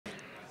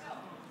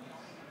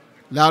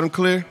Loud and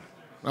clear?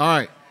 All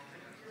right.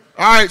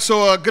 All right,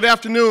 so good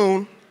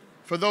afternoon.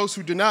 For those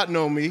who do not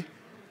know me,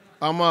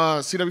 I'm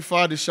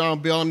CW5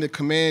 Deshaun Bell. I'm the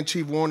Command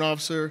Chief Warrant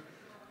Officer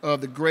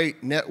of the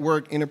Great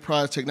Network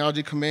Enterprise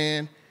Technology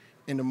Command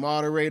and the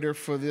moderator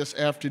for this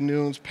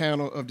afternoon's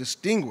panel of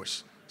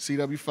distinguished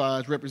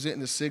CW5s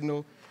representing the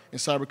signal and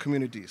cyber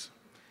communities.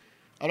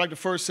 I'd like to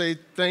first say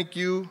thank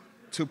you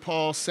to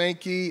Paul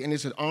Sankey, and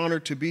it's an honor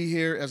to be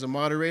here as a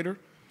moderator.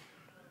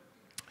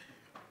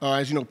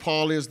 As you know,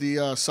 Paul is the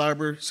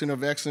Cyber Center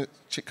of Excellence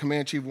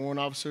Command Chief Warrant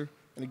Officer,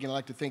 and again, I'd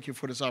like to thank you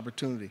for this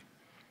opportunity.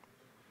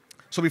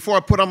 So before I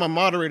put on my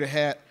moderator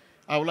hat,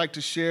 I would like to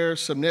share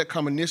some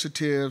NetComm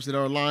initiatives that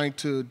are aligned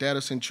to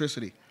data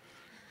centricity.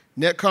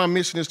 NetComm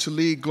mission is to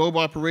lead global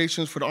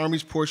operations for the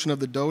Army's portion of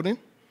the DoDin,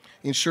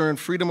 ensuring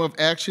freedom of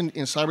action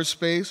in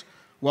cyberspace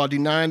while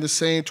denying the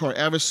same to our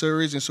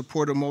adversaries in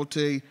support of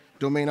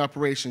multi-domain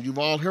operations. You've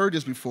all heard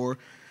this before,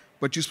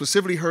 but you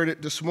specifically heard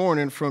it this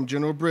morning from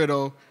General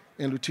Brito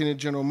and Lieutenant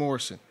General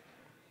Morrison.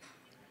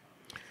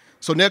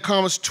 So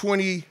NetComm's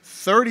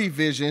 2030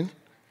 vision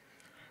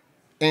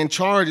and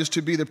charge is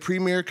to be the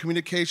premier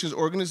communications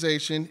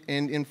organization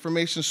and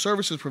information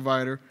services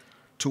provider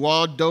to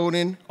all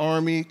DoDin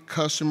Army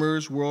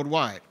customers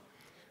worldwide,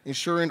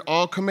 ensuring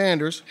all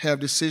commanders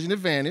have decision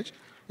advantage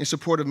in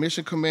support of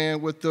mission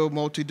command within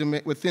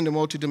the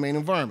multi-domain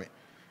environment.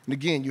 And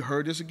again, you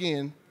heard this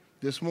again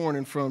this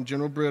morning from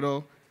General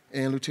Brito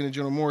and Lieutenant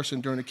General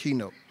Morrison during the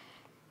keynote.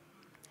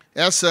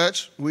 As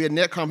such, we at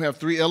NetComm have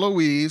 3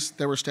 LOEs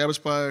that were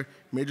established by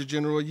Major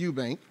General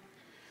Eubank: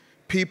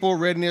 people,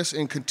 readiness,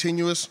 and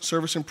continuous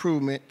service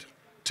improvement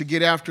to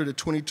get after the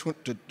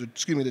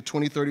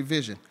 2030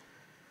 vision.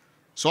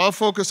 So I'll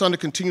focus on the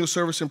continuous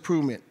service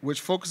improvement,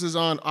 which focuses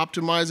on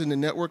optimizing the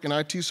network and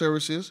IT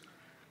services,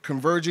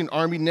 converging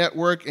Army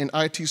network and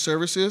IT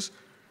services,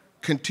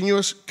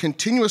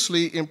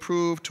 continuously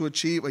improve to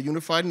achieve a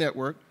unified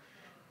network,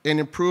 and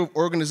improve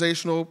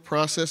organizational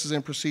processes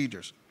and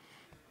procedures.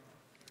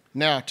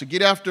 Now, to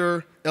get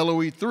after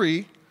LOE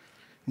 3,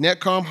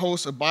 NetComm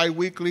hosts a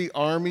bi-weekly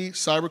Army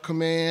Cyber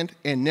Command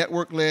and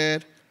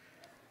network-led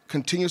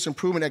continuous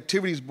improvement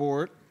activities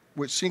board,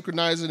 which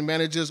synchronizes and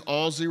manages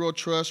all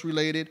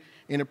zero-trust-related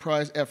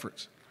enterprise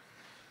efforts.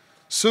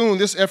 Soon,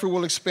 this effort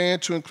will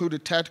expand to include a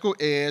tactical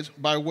edge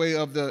by way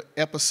of the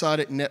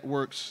Episodic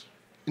Networks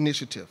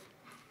Initiative.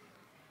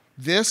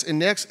 This and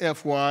next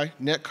FY,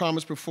 NetComm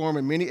is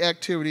performing many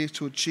activities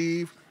to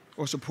achieve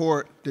or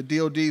support the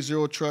DoD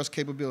zero-trust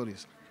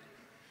capabilities,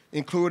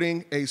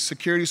 including a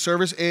security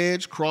service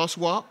edge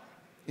crosswalk,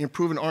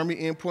 improving Army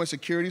endpoint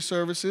security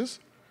services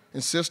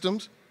and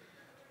systems,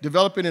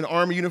 developing an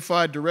Army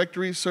Unified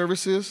Directory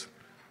Services,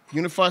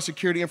 Unified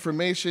Security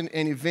Information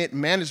and Event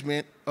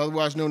Management,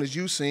 otherwise known as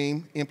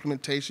USIM,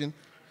 implementation,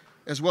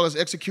 as well as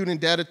executing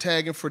data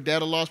tagging for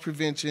data loss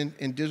prevention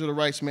and digital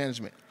rights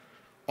management,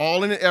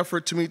 all in an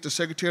effort to meet the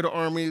Secretary of the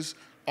Army's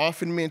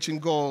often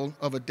mentioned goal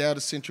of a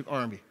data-centric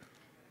Army.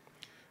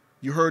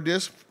 You heard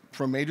this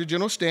from Major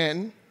General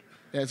Stanton,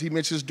 as he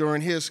mentions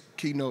during his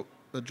keynote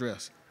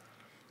address.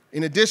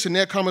 In addition,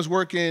 NetComm is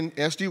working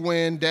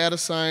SD-WAN, data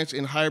science,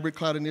 and hybrid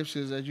cloud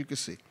initiatives, as you can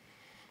see.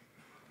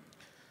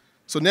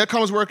 So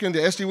NetComm is working the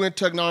SD-WAN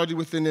technology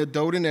within the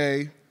DoDin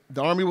A.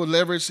 The Army will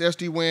leverage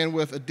SD-WAN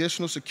with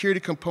additional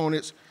security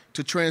components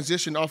to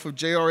transition off of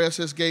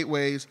JRSS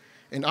gateways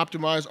and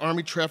optimize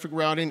Army traffic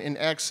routing and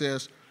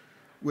access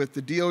with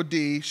the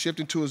DoD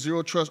shifting to a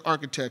zero-trust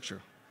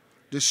architecture.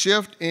 The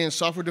shift in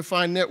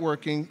software-defined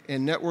networking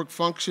and network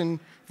function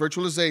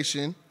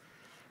virtualization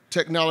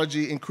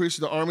technology increases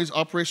the Army's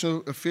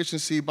operational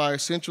efficiency by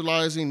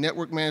centralizing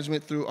network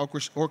management through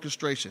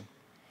orchestration.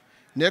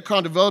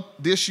 NetComm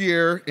developed this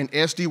year an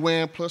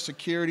SD-WAN plus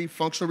security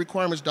functional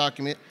requirements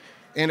document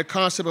and a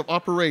concept of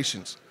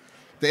operations.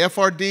 The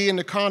FRD and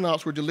the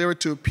ConOps were delivered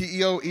to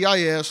PEO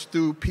EIS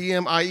through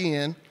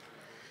PMIN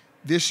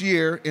this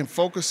year and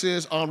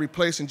focuses on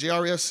replacing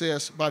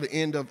JRSS by the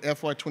end of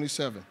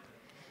FY27.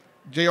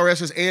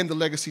 JRSS and the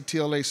legacy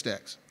TLA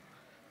stacks.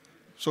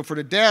 So for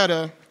the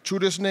data, true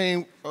to its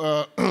name,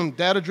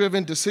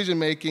 data-driven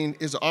decision-making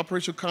is the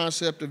operational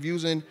concept of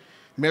using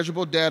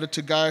measurable data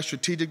to guide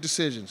strategic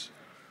decisions.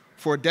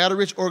 For a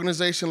data-rich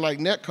organization like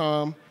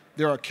NetComm,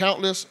 there are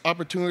countless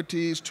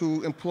opportunities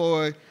to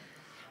employ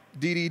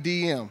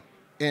DDDM,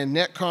 and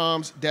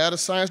NetComm's Data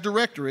Science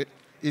Directorate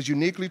is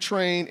uniquely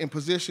trained and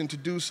positioned to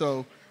do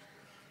so.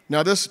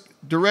 Now, this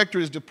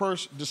directorate is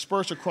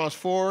dispersed across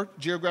 4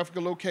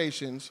 geographical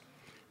locations,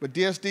 but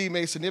DSD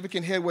made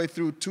significant headway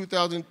through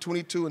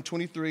 2022 and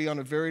 23 on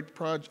a varied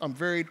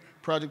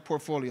project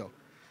portfolio.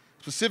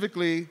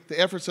 Specifically, the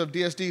efforts of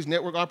DSD's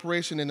Network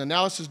Operation and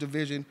Analysis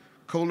Division,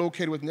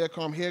 co-located with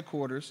NetComm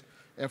headquarters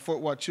at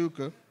Fort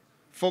Huachuca,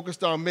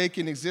 focused on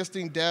making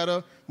existing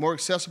data more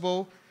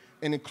accessible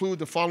and include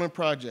the following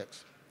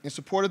projects. In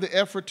support of the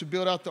effort to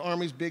build out the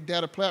Army's big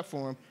data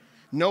platform,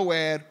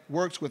 NOAD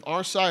works with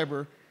our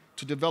cyber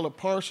to develop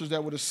parsers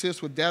that would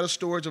assist with data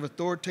storage of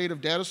authoritative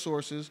data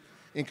sources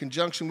in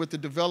conjunction with the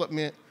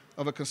development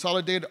of a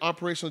consolidated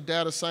operational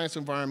data science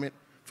environment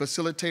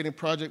facilitating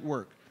project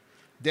work.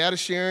 data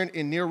sharing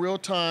in near real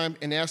time,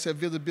 and asset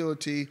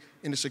visibility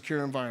in a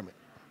secure environment.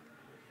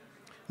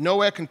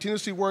 NOAD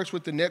continuously works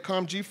with the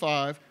Netcom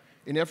G5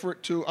 in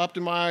effort to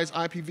optimize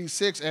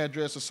IPv6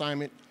 address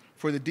assignment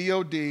for the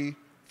DoD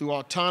through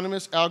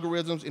autonomous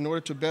algorithms in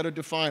order to better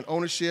define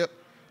ownership,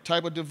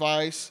 type of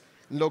device,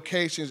 and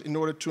locations in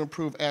order to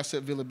improve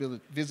asset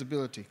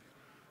visibility.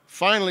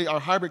 Finally, our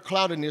hybrid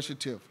cloud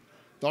initiative.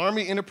 The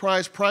Army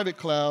Enterprise Private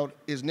Cloud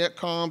is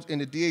Netcom's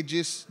and the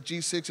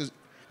DAG6's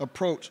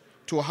approach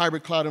to a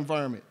hybrid cloud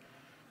environment.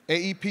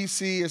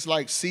 AEPC is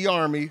like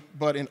C-Army,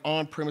 but an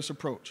on-premise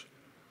approach.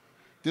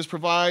 This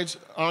provides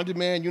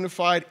on-demand,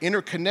 unified,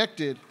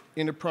 interconnected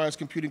enterprise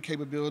computing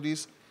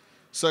capabilities,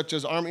 such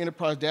as Army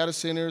Enterprise data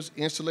centers,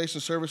 installation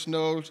service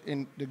nodes,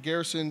 and the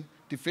Garrison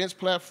Defense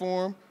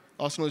Platform,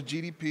 also known as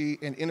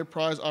GDP, and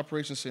enterprise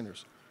operation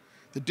centers.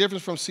 The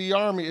difference from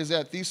C-Army is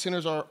that these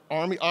centers are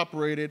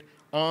Army-operated,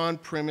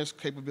 on-premise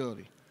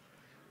capability.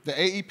 The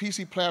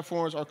AEPC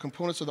platforms are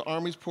components of the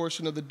Army's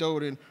portion of the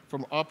DoD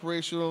from an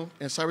operational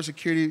and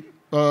cybersecurity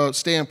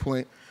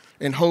standpoint,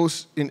 and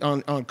host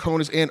on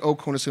CONUS and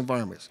OCONUS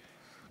environments.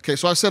 Okay,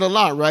 so I said a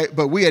lot, right?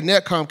 But we at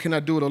Netcom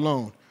cannot do it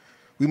alone.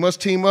 We must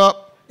team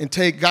up and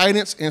take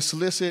guidance and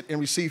solicit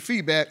and receive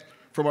feedback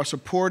from our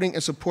supporting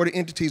and supported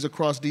entities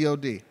across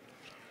DoD.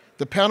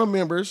 The panel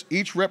members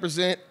each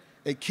represent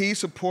a key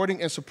supporting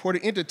and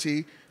supported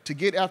entity to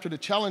get after the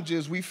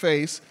challenges we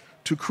face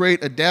to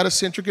create a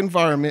data-centric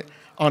environment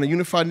on a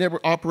unified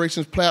network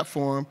operations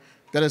platform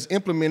that is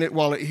implemented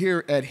while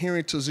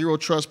adhering to zero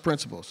trust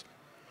principles.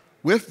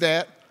 With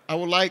that, I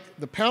would like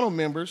the panel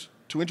members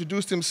to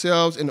introduce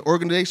themselves and the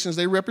organizations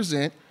they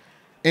represent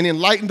and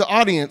enlighten the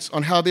audience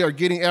on how they are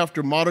getting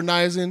after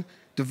modernizing,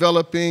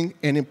 developing,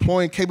 and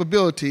employing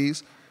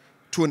capabilities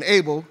to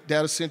enable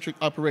data-centric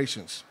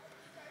operations.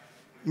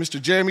 Mr.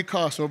 Jeremy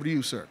Costin, over to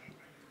you, sir.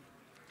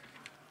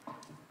 Well,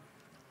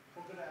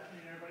 good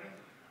afternoon, everybody.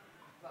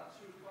 About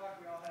 2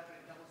 o'clock, we all have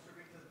a double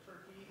serving of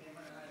turkey and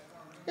a nice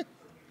warm room,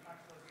 so we can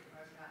actually get a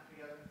nice nap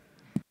together.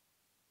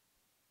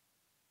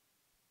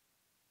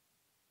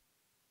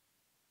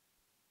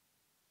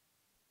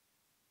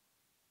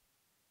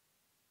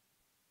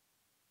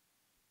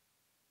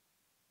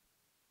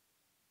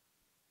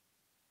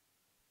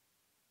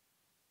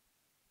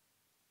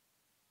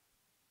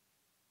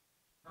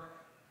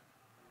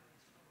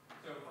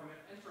 So from an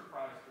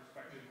enterprise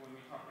perspective, when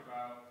we talk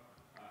about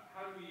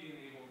how do we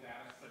enable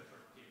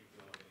data-centric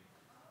capability?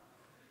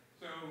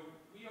 So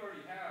we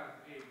already have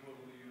a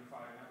globally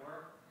unified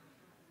network.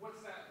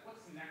 What's next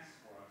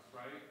for us,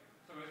 right?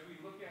 So as we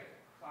look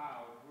at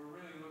cloud, we're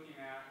really looking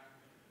at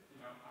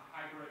a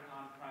hybrid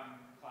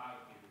on-prem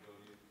cloud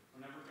capability.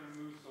 We're never going to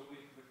move solely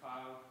to the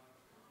cloud,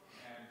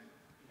 and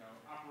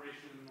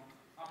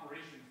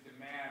operations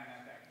demand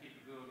that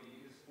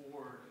capability is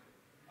forward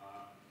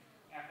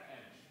at the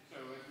edge. So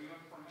as we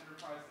look from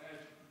enterprise to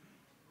edge,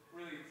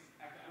 really it's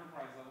at the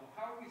enterprise level.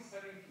 How are we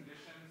setting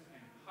conditions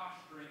and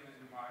posturing the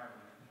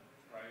environment,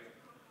 right,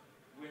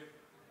 with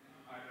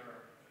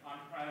either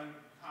on-prem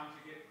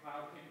conjugate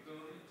cloud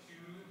capability to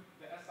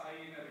the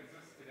SIE that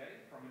exists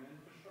today from an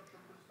infrastructure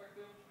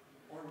perspective,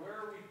 or where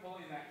are we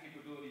pulling that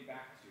capability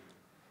back to?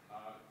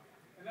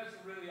 And that's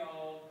really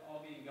all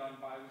being done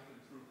by and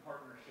through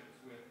partnerships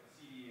with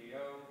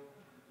CDAO,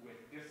 with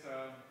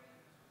DISA,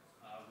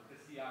 with the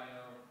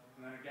CIO,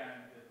 and then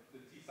again, the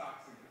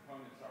TSOCs and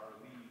components are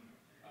a lead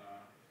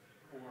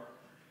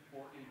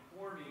for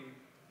informing,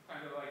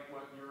 kind of like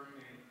what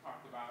Yuri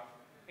talked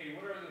about. Hey,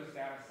 what are those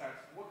data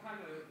sets? What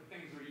kind of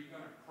things are you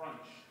going to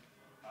crunch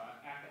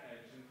at the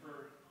edge? And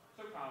for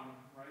SOCOM,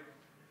 right,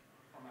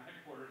 from a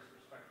headquarters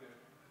perspective,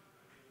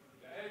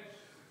 the edge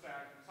sits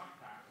at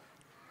SOCPAC,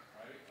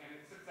 right? And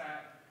it sits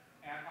at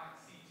ad hoc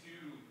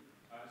C2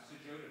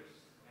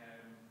 SEJOTIS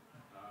and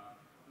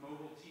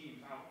mobile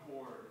teams out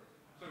forward.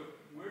 So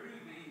where do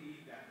they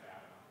need that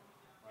data,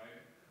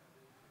 right?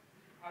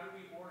 How do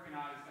we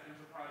organize the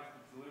enterprise to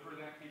deliver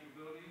that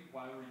capability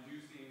while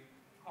reducing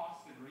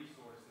cost and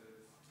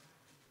resources,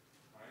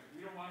 right?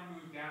 We don't want to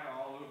move data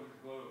all over the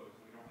globe if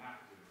we don't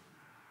have to.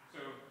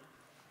 So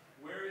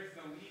where is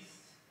the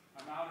least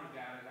amount of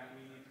data that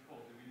we need to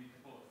pull? Do we need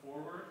to pull it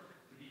forward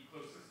to be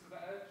closest to the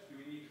edge? Do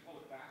we need to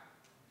pull it back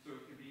so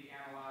it can be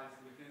analyzed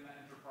within the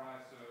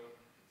enterprise so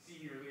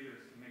senior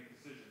leaders can make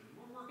decisions?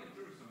 We're working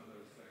through some of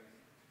those things.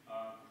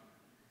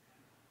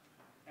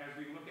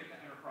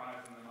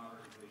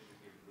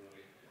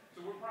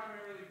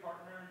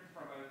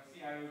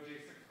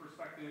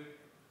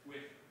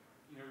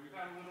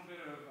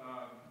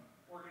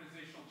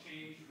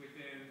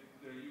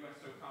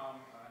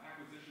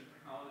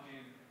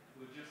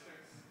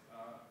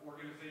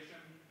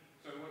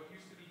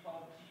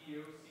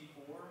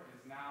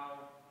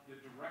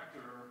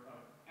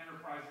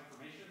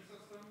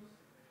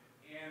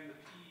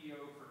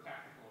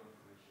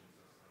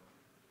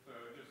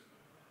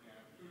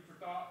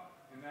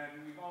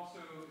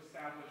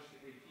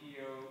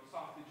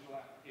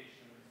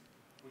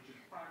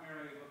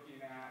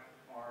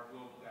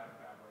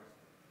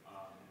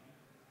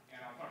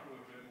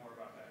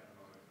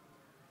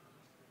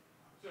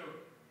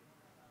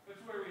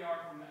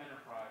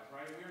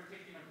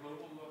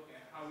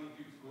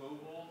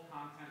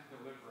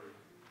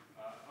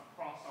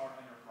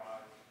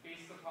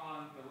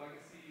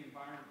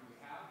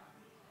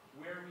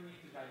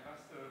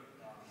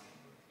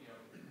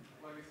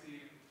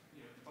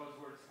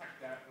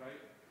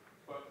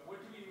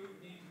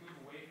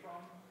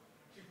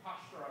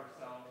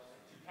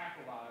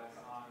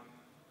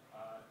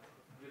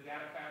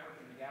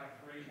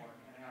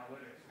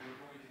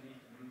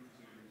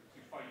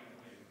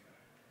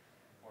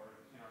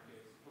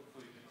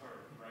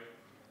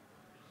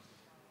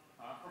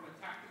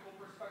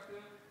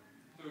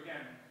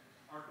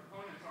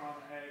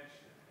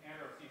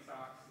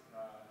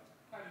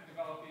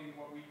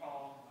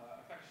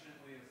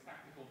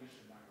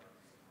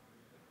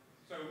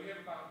 we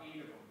have about 8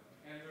 of them,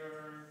 and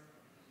they're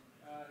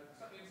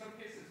in some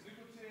cases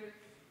duplicative,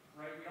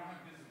 right? We don't have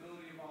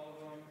visibility of all of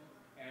them,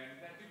 and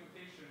that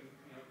duplication,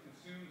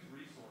 consumes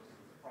resources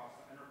across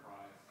the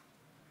enterprise.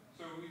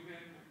 So we've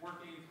been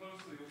working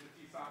closely with the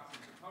TSOCs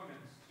and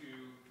components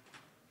to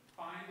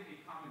find a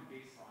common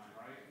baseline,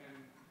 right?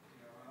 And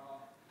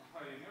I'll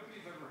tell you,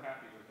 nobody's ever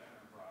happy with the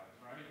enterprise,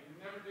 right?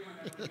 We're never doing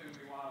everything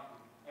we want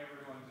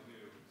everyone to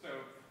do. So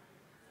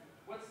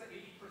what's the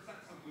 80%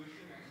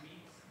 solution that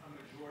meets a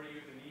majority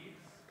of the needs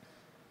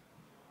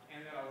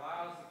and that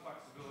allows the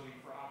flexibility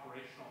for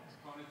operational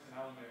components and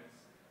elements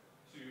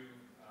to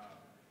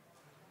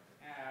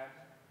add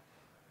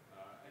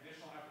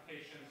additional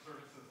applications,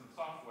 services, and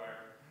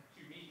software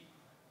to meet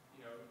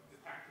the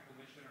tactical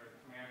mission or the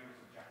commander's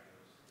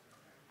objectives.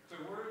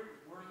 So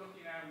we're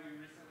looking at,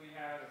 we recently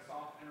had a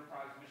soft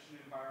enterprise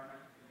mission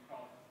environment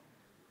called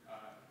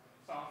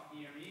soft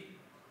EME,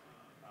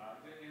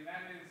 and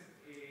that is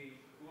a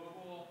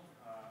global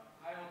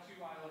IL2,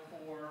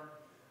 IL4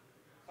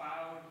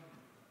 cloud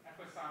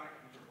episodic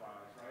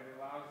enterprise, right? It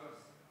allows us,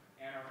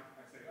 and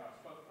I say us,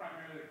 but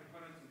primarily the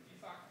components and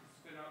TSOCs to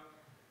spin up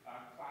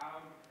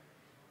cloud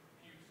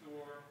compute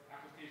store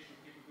application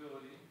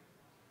capability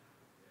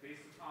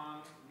based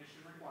upon mission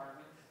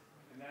requirements,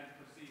 and then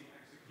proceed,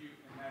 execute,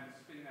 and then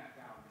spin that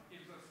down. It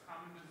gives us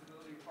common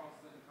visibility across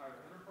the entire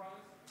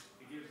enterprise.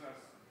 It gives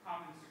us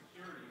common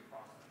security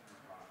across the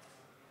enterprise.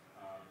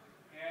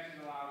 And it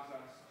allows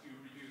us to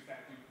reduce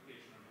that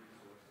duplication of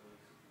resources.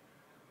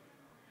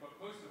 But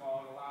most of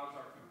all, it allows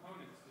our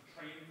components to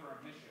train for a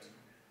mission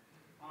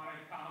on a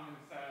common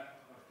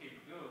set of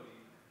capability,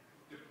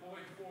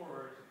 deploy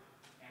forward,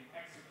 and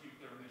execute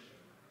their mission,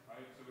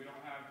 right? So we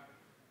don't have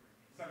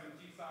 7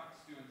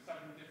 TSOCs doing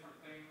 7 different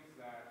things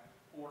that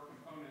 4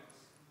 components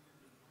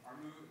are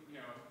moving, we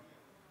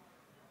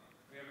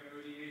have an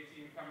ODA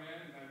team come in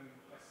and then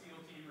a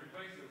SEAL team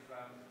replaces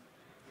them.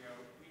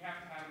 We have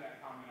to have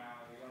that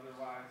commonality,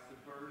 otherwise the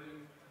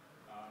burden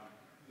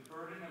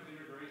of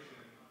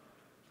integration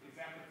is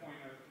at the point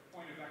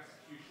of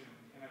execution,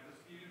 and at the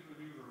speed of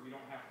maneuver, we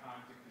don't have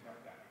time to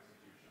conduct that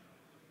execution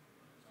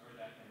or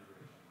that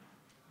integration.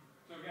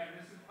 So again,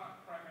 this is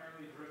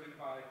primarily driven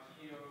by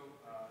TIS,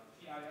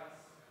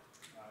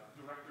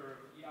 Director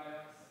of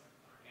EIS,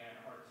 and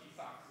our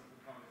TSOCs and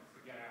components to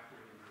get after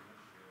these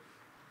initiatives.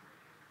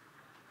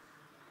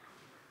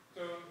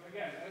 So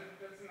again,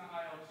 that's in the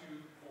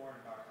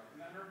IL2-4 environment. In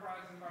the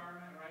enterprise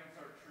environment, right, it's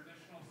our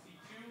traditional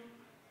C2.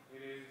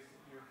 It is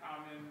your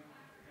common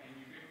and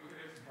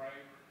ubiquitous,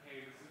 right?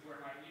 Hey, this is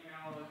where my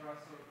email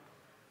address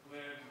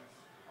lives.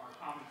 It's our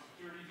common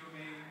security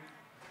domain.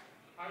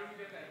 How do we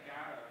get that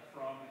data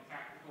from a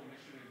tactical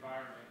mission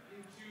environment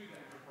into the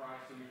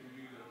enterprise so we can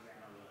do those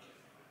analytics?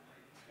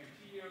 And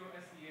PEO,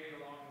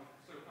 SDA, along with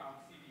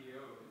SOCOM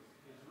CDOs,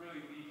 is really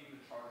leading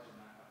the charge in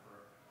that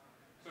effort.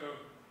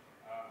 So,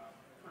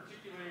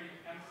 particularly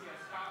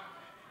MCS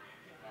Top,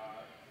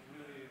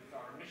 really is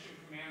our mission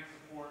command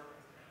support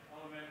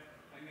element,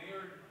 and they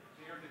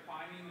are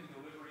defining and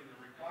delivering the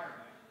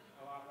requirement,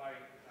 a lot like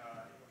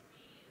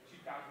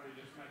Chief Godfrey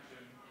just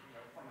mentioned,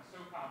 from a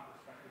SOCOM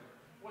perspective,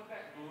 what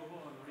that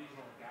global and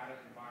regional data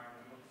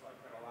environment looks like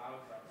that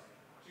allows us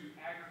to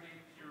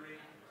aggregate, curate,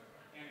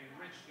 and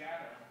enrich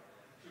data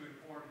to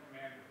inform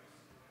commanders.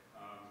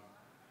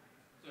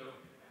 So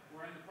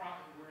we're in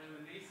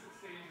the nascent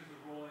stages of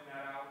rolling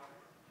that out.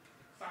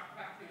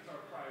 SOCPAC is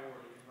our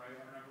priority, right?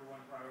 Our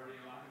 #1 priority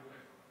aligned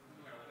with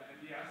the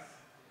NDS.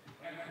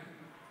 And then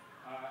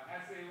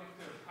as they look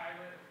to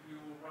pilot, we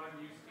will run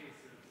use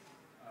cases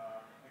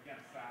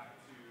against that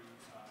to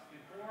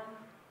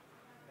inform,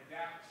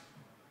 adapt,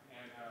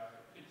 and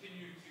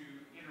continue to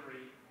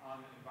iterate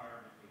on the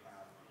environment we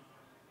have.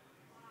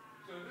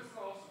 So this is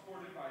all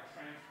supported by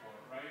transport,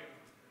 right?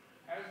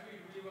 As we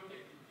relook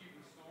at compute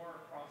and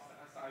store across the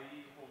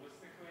SIE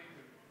holistically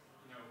to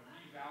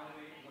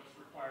revalidate what's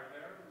required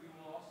there, we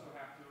will also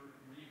have to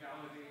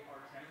revalidate our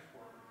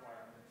transport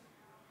requirements,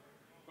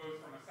 both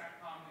from a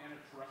SATCOM and a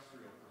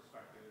terrestrial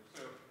perspective.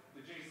 So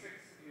the J6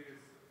 is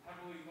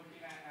heavily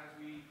looking at, as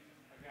we,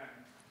 again,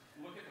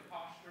 look at the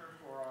posture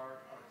for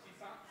our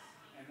TSOCs,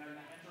 and then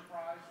the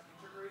enterprise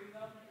integrating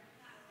them.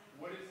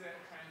 What is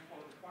that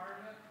transport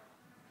requirement?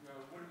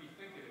 What do we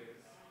think it is?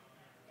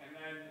 And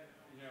then,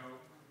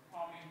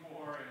 calming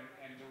for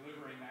and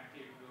delivering that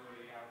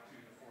capability out to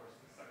the force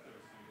to set those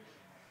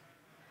conditions.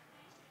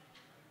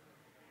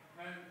 And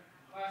then,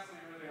 lastly,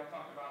 really, I'll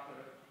talk about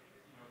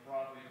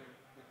broadly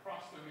the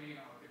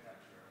cross-domain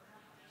architecture.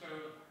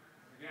 So,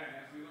 again,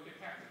 as we look at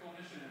tactical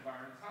mission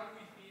environments, how do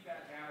we feed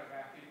that data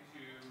back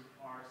into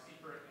our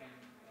secret and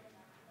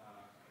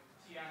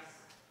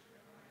TS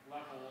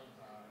level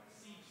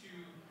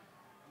C2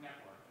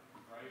 network,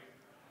 right?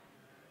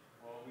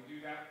 Well, we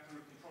do that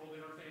through controlled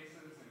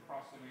interfaces and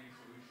cross-domain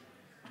solutions.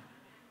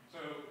 So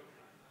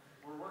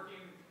we're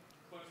working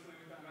closely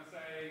with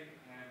MSA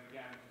and,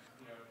 again,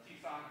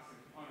 TSOCs and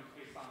components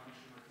based on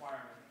mission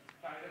requirements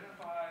to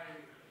identify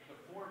the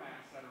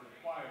formats that are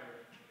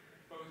required,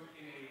 both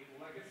in a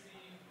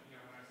legacy,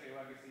 when I say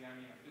legacy, I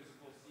mean a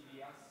physical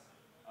CDS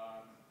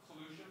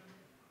solution,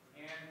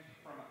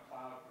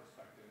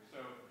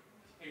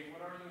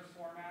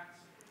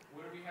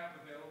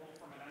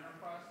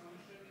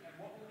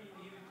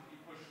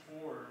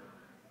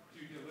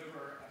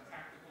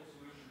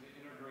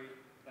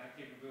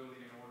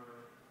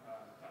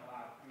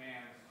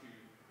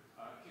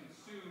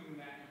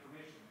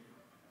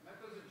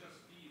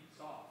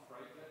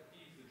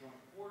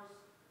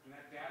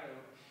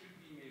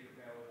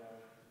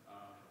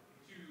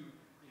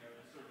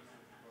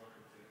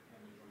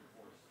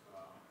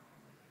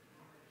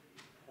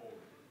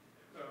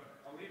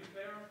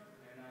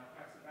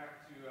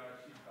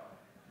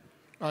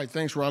 All right,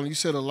 thanks, Ronald. You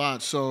said a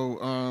lot.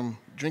 So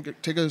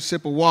take a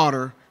sip of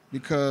water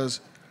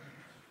because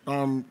I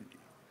want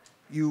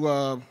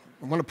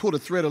to pull the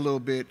thread a little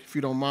bit, if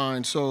you don't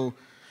mind. So,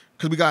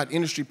 because we got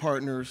industry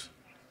partners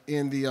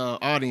in the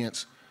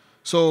audience.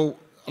 So,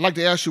 I'd like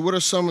to ask you, what are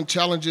some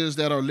challenges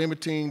that are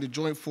limiting the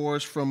joint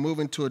force from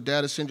moving to a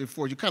data-centric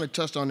force? You kind of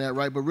touched on that,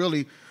 right? But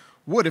really,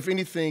 what, if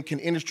anything, can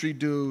industry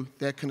do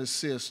that can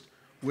assist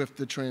with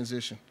the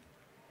transition?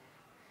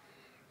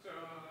 So,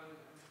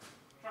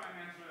 try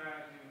and answer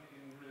that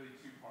in really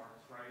two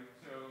parts, right?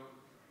 So,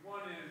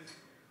 one is,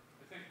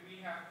 I think we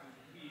have to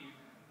be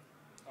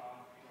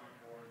going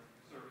forward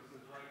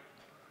services, right?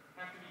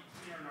 Have to be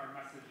clear in our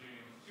messaging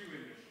to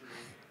industry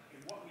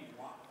and what we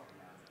want from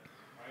them,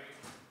 right?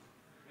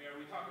 You know,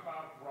 we talk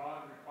about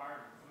broad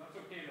requirements, and that's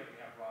okay that we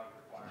have broad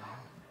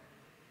requirements.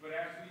 But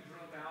as we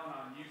drill down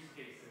on use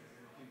cases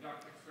and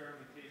conduct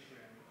experimentation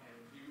and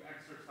do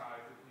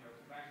exercises, you know,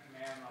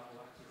 command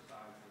level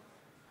exercises,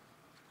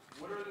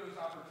 what are those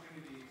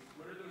opportunities?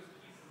 What are those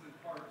pieces and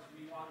parts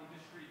we want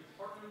industry to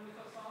partner with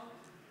us on?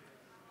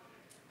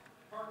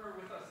 Partner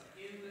with us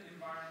in the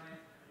environment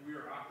we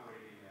are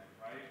operating in,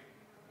 right?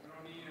 We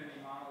don't need any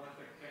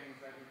monolithic things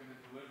that you're going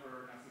to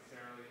deliver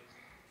necessarily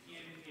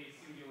in a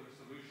singular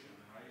solution,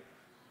 right?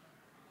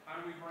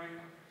 How do we bring,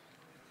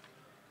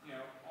 you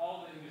know,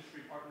 all the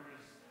industry partners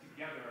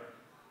together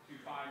to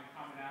find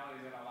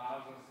commonality that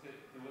allows us to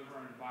deliver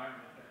an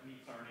environment that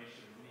meets our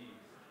nation's needs?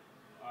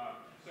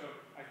 So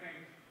I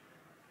think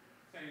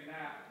saying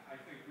that, I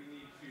think we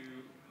need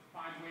to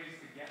find ways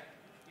to get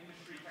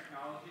industry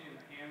technology in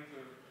the hands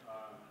of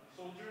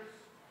soldiers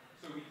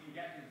so we can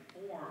get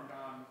informed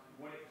on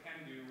what it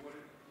can do, what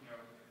it, you know,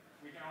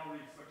 we can all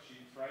read slick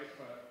sheets, right?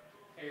 But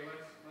hey,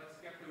 let's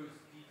get those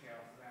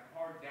details, that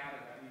hard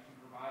data that we can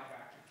provide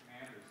back to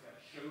commanders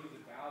that shows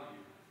the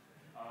value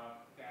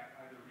that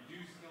either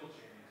reduce skill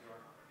change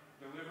or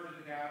deliver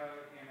the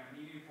data in a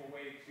meaningful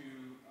way to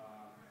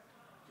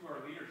our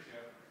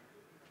leadership,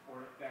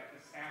 or that the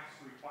staff's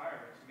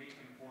required to make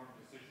informed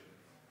decisions.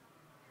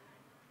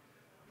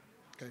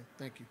 Okay,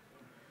 thank you.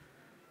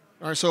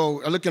 All right,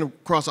 so looking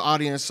across the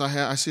audience,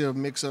 I see a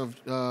mix of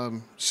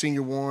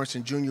senior warrants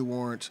and junior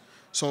warrants.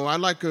 So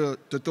I'd like to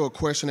throw a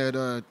question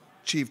at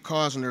Chief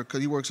Cosner, because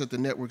he works at the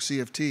network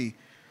CFT,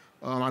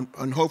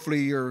 and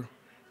hopefully your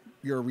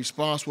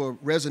response will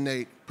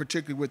resonate,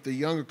 particularly with the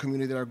younger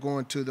community that are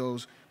going to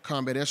those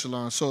combat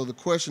echelons. So the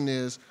question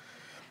is,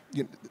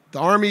 the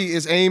Army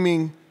is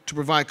aiming to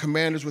provide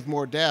commanders with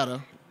more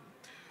data,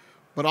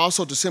 but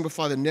also to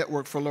simplify the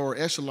network for lower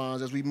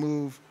echelons as we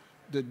move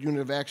the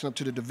unit of action up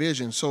to the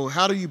division. So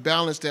how do you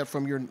balance that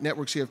from your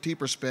network CFT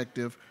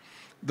perspective,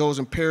 those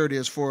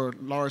imperatives for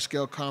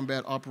large-scale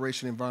combat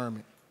operation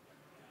environment?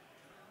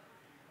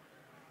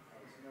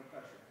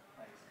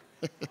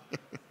 No pressure. Thanks.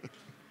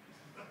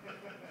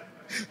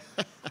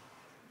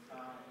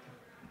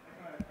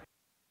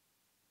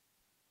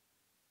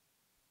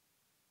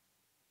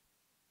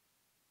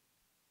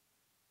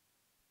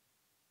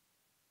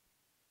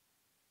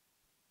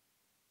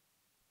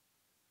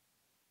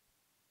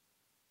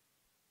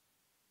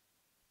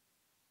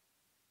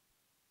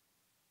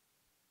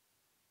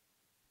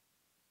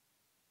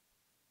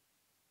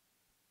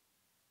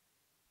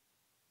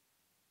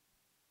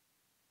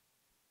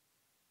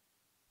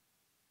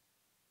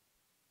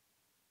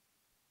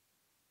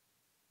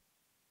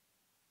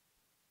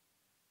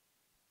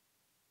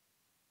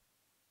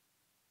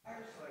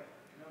 Just like,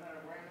 no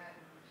matter where I'm at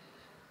in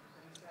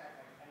the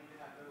stack, I need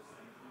to have those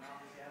things. And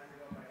obviously, as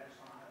we go by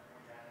echelon, I have more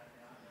data,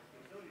 you know, those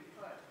capabilities.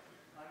 But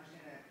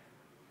understand that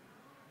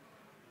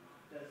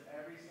does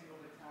every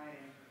single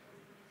battalion,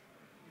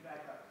 you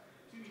back up.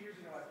 2 years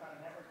ago, I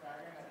found a network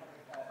diagram that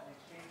had an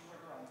exchange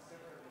server on the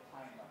server at the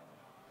battalion level.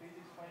 Please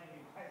explain to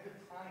me why the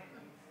battalion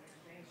needs an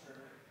exchange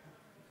server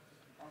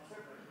on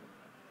server.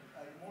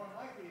 Like, more than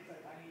likely, it's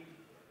like I need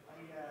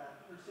a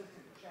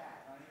persistent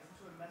chat. I need some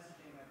sort of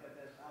messaging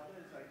that's out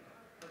there. It's like,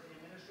 but the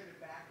administrative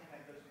backend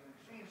that goes to an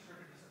exchange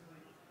server just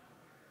simply,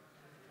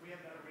 we have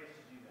better ways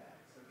to do that.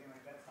 So again,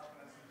 like that's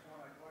helping us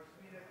inform, like, well,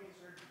 we need a case,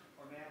 sir,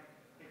 or ma'am,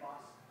 hey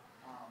boss,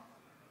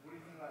 what do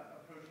you think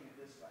about approaching it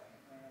this way?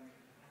 And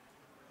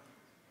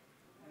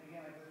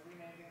again, like the three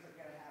main things I've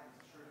got to have is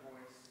a shared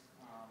voice,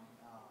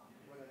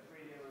 whether it's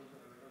radios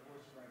or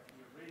voice over IP,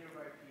 or radio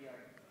over IP,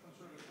 some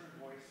sort of assured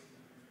voice,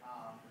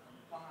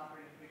 common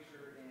operating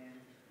picture, and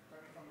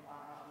correct me if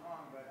I'm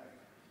wrong, but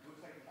it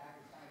looks like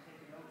attack is kind of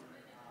taking over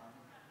the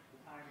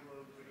time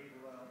globe, brigade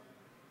below,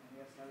 and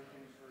yes, other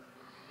things for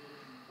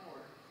division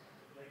forward.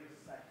 That gives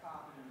us that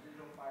cop, and then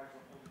digital fires a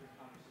whole different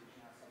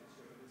conversation outside the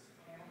scope of this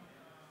panel.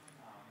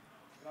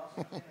 But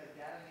also understand that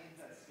data needs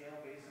that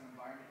scale based on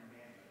environment and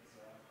bandwidth.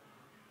 So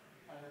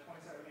the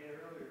points that were made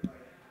earlier,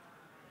 like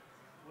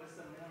what's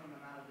the minimum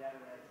amount of data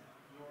that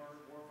your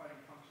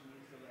warfighting function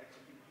needs to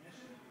execute the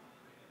mission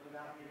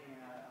without getting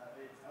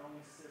its own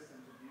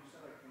system to do so?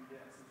 Like can we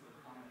get some sort of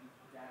common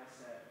data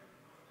set,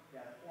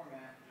 data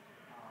format,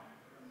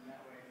 and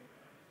that way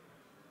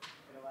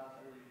it allows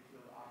everybody to be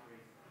able to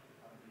operate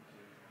how they need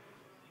to.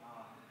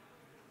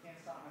 Can't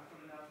stop my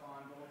foot enough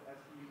on both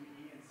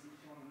SPUE and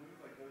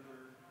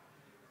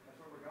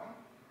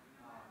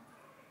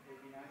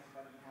nice if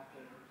I didn't have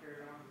to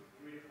carry around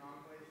 3 different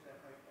enclaves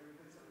at like every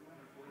place that we went,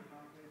 or 4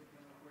 different enclaves,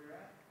 depending on where you're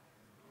at.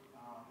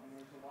 And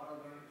there's a lot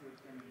of learning through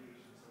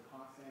experimentation, so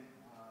constant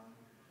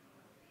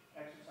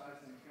exercise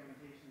and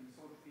experimentation and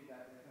social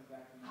feedback that comes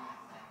back to me.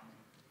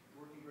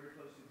 Working very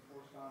closely with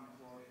Forcecom as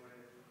well as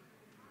with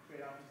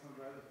trade-off and some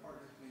of our other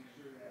partners to make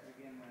sure that,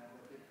 again,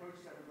 the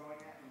approach that we're going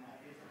at and the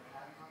ideas that we're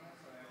having on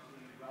this are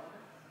actually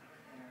relevant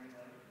and are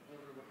going to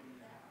deliver what we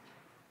need to have.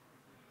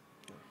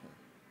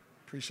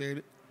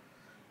 Appreciate it.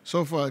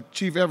 So for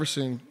Chief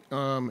Everson,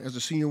 as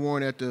the senior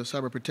warrant at the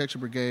Cyber Protection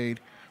Brigade,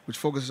 which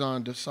focuses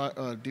on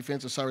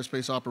defense of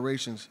cyberspace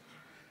operations,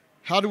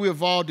 how do we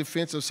evolve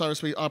defense of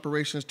cyberspace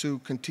operations to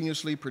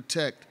continuously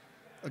protect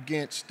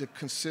against the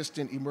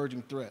consistent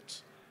emerging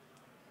threats?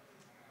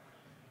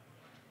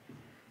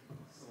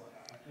 So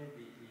I think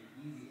the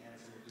easy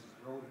answer is just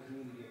grow the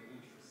community of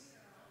interest.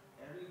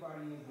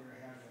 Everybody in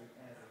here has a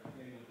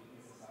claim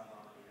against a cyber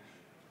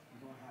operation.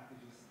 You don't have to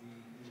just be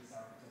in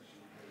cyber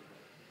protection.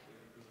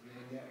 If you're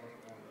a network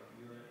owner, if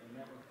you're a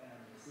network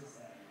admin,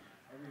 sysadmin,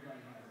 everybody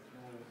has a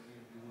role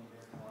in doing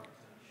their part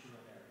to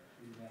ensure that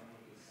the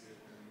network is safe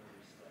from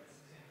emerging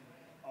threats.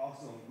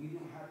 Also, we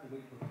don't have to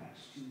wait for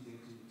patch Tuesday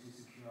to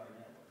secure our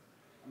network.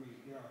 I mean,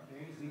 there are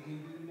things we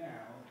can do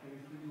now,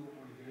 things we can do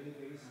on a daily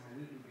basis, on a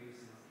weekly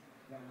basis,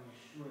 that will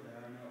ensure that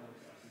our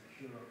networks are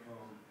secure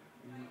from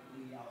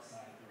any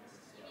outside threats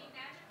as well. You mean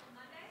Magical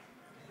Monday?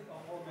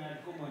 Or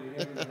Magical Monday,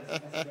 there we go.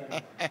 That's a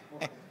better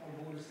one. Or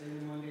Bonus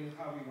Day Monday,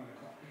 however you want to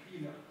call it,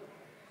 you know.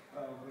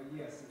 But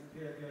yes,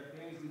 there are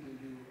things we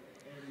can do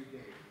every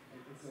day.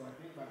 And so I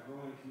think by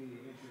growing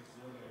community interest,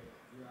 whether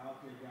you're out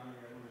there down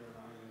there under the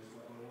lines,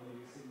 or whether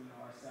you're sitting in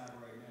our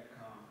cyber at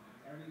Netcom,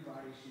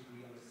 everybody should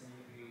be on the same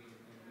page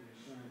and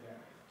ensuring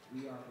that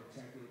we are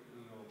protected,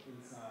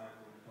 inside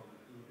from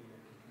anything that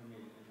can come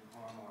in and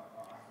harm our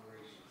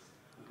operations.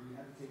 We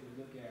have to take a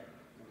look at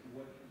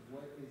what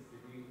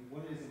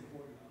is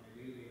important on a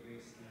day-to-day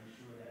basis to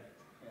ensure that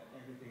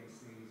everything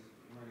stays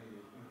running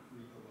and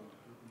free from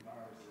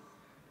viruses.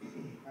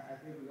 I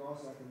think we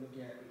also have to look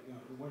at,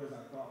 what is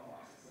our thought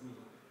process? I mean,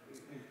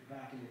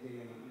 back in the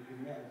day,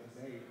 the network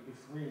was, hey,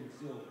 it's green,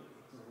 it's still,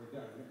 so we're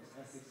done.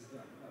 S6 is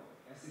done. No,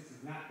 S6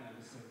 is not done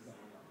just because it's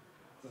up and running.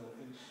 So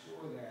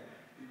ensure that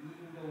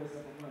even though it's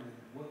up and running,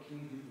 what can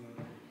you do to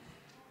improve?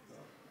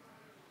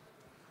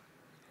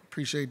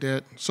 Appreciate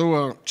that.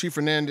 So Chief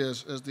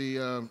Fernandez,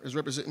 as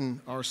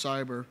representing our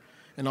cyber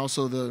and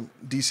also the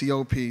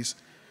DCO piece,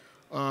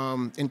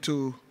 and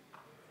to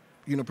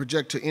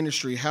project to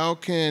industry, how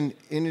can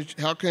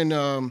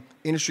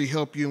industry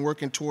help you in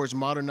working towards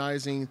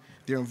modernizing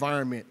their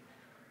environment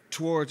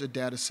towards a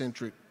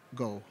data-centric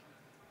goal?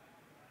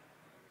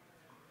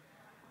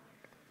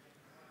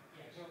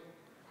 Yeah, so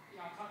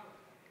I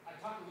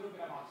talked a little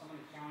bit about some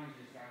of the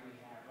challenges that we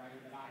have, right,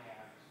 that I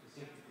have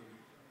specifically.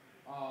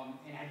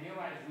 And I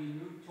realize as we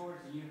move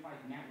towards the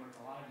unified network,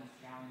 a lot of these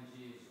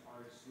challenges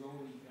are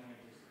slowly going to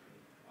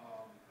dissipate.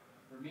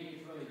 For me,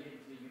 it's really getting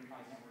to the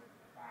unified network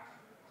faster.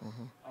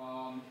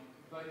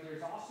 But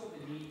there's also the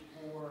need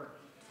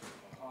for,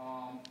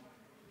 I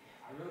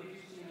really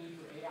do see a need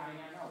for AI and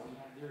ML.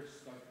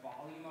 There's the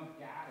volume of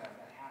data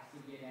that has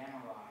to get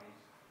analyzed,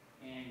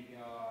 and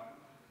it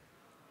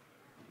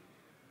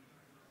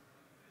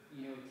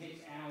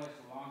takes analysts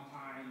a long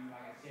time.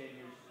 Like I said,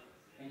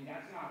 and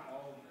that's not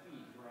all the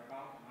feeds. We're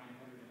about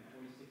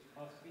 946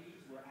 plus feeds.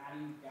 We're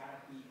adding data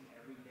feeds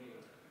every day.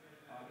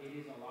 It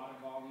is a lot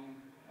of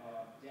volume.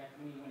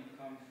 Definitely when it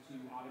comes to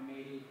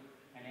automated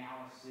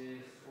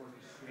analysis,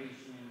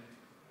 orchestration,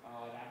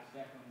 that's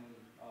definitely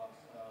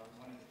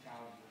one of the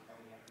challenges that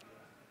we have to deal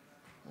with.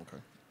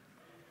 Okay.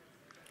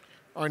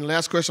 All right, and the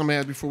last question I'm going to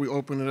ask before we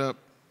open it up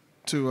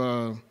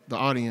to the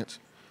audience.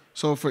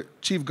 So for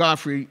Chief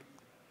Godfrey,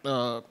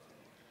 I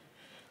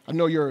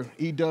know your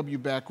EW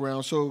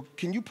background, so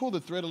can you pull the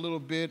thread a little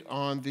bit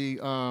on the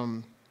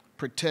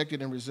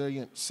protected and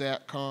resilient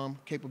SATCOM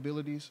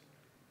capabilities?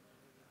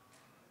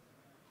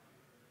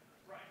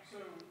 Right. So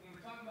when we're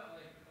talking about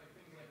like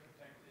things like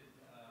protected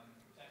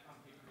SATCOM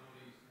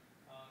capabilities,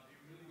 it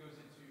really goes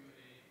into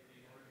a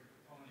larger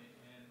component.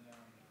 And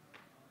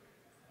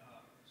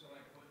so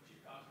like what Chief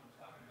Cosmo was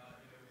talking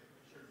about,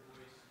 shared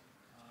voice,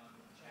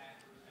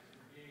 chat, protected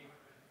brigade,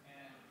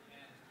 and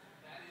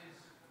that is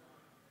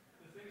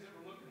the things that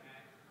we're looking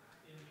at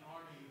in the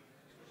Army,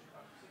 especially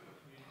across the civil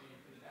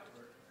community for the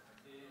network,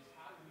 is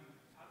how do we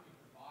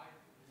provide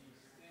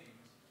these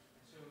things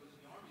so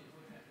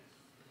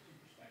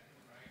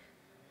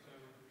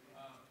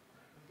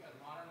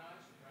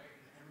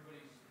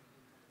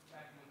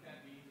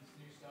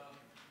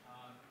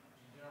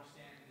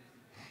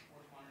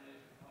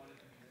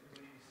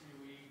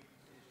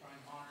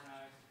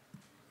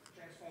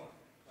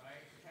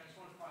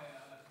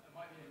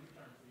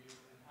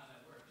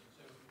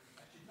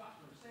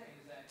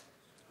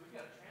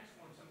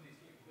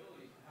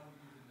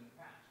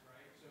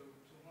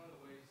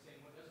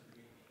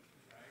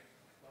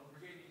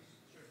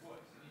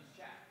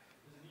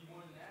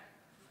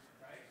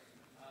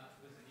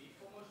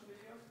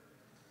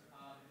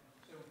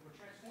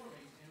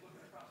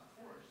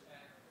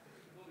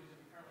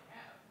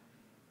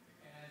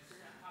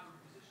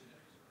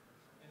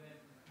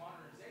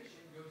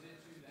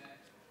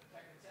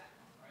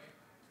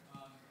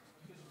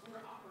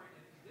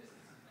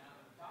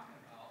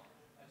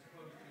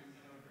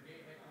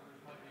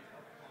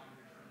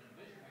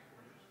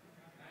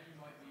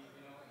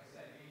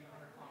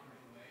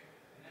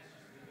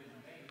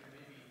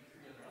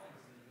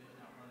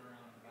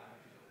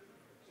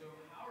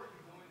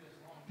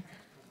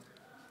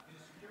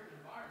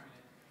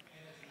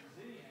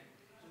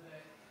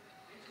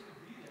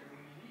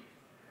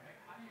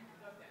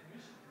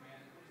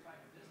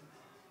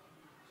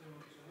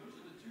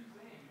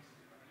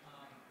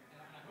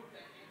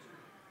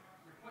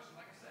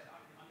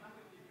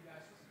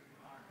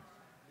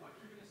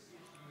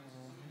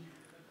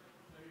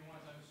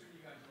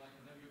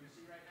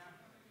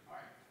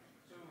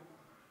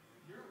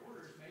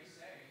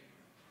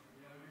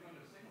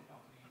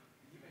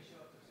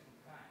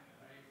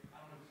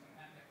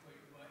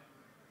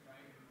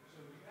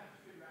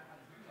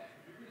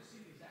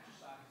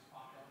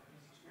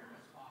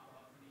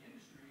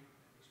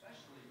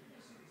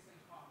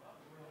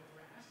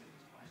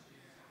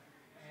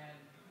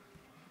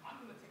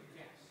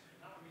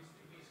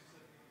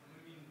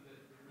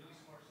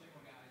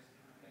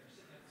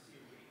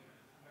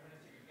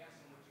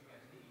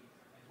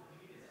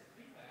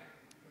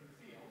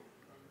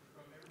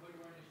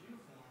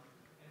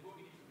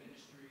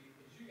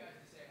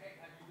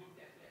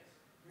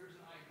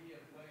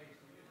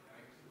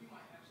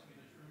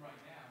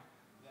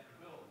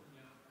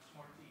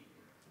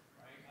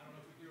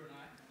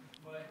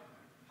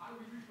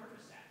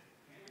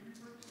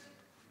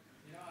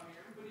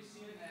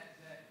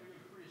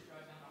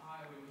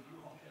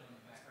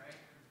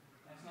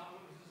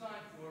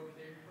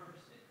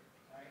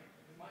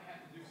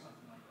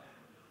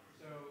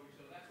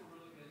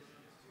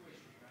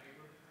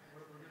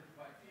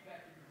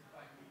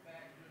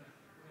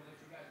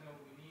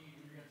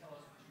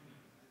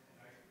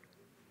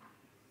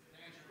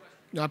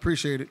I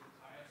appreciate it.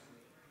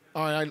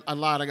 All right, I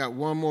lied. I got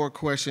one more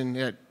question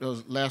that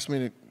was last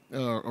minute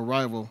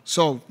arrival.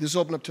 So this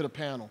open up to the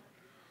panel.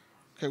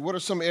 Okay, what are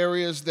some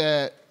areas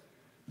that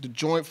the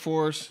Joint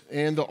Force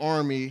and the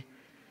Army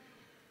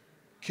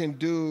can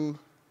do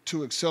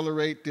to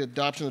accelerate the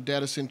adoption of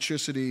data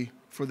centricity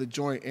for the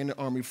Joint and the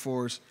Army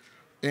Force?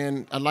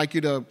 And I'd like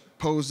you to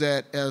pose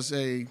that as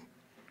a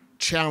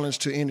challenge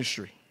to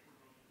industry.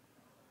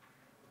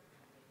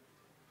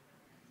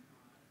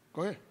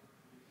 Go ahead.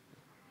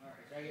 All right,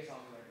 so I guess I'll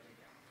go ahead and take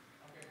that.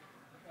 Okay.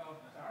 Oh,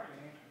 sorry,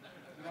 man.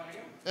 You want to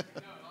go?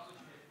 No,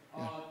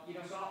 I'll let you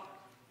get. So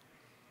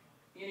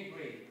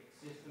integrate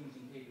systems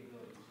and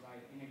capabilities,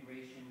 right?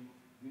 Integration,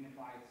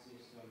 unified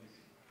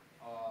systems.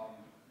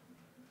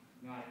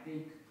 I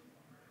think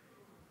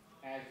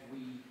as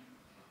when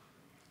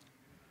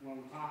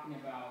we're talking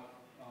about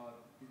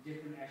the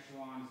different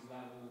echelons,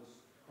 levels,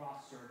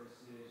 cross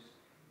services,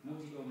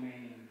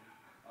 multi-domain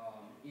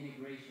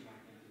integration, I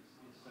think is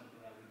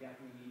something that we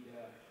definitely need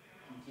to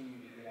continue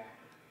to get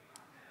after.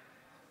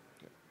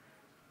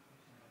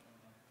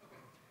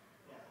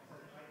 Yeah, so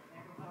like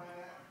amplify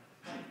that,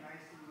 like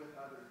nicely with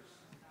others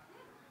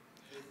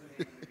is the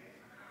name of the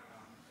game.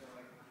 So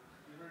like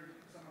you heard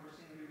some of our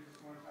senior leaders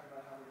this morning talk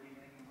about how we're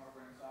delinking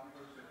hardware and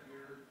software. So if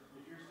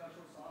you're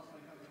special sauce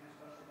when it comes to your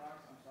special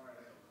box, I'm sorry,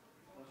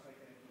 most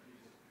likely I can't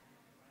use it.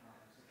 So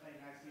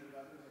playing nicely with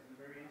others, I'd be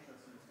very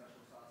interested in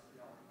special sauce that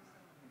y'all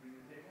can bring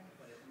to the table.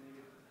 But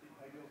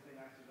I do play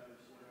nice with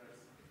others, whether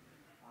it's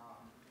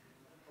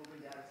open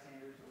data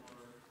standards or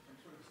some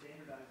sort of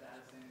standardized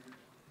data standards.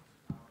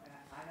 And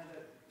I know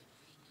that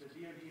the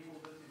DoD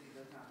holds us because it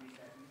does not make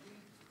that easy.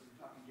 So we're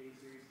talking J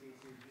series, K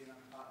series, like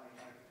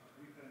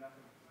we put enough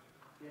of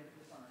the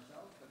emphasis on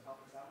ourselves to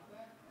help us out with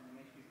that, and it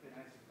makes you fit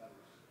nice with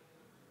others.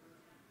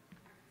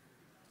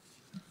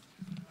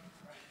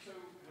 Right. So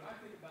when I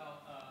think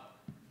about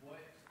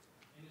what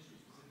industry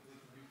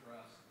specifically can do for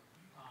us,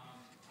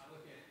 I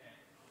look at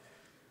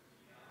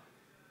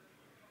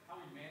how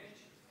we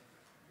manage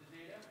the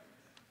data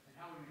and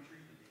how we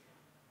retrieve the data,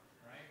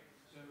 right?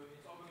 So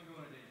it's all going to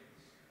go in a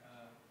database.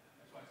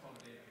 That's why it's called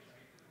a database,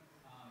 right?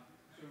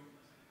 So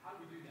how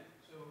do we do that?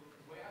 So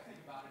the way I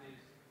think about it is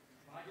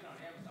when I get on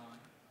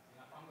Amazon, and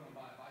if I'm going to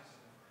buy a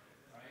bicycle,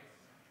 right?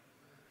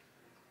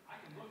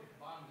 I can look at the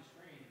bottom of the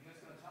screen and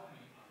it's going to tell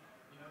me,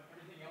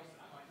 everything else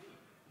that I might need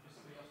because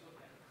somebody else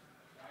looked at it,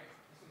 right?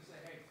 It's going to say,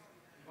 hey,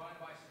 you bought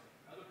a bicycle.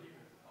 Other people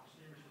bought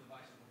streamers for the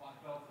bicycle, bought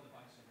belt for the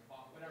bicycle,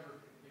 bought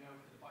whatever,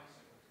 for the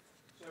bicycle.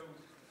 So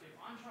if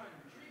I'm trying to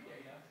retrieve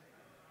data,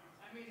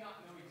 I may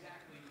not know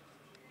exactly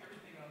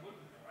everything I'm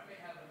looking for. I may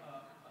have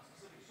a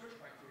specific search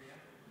criteria,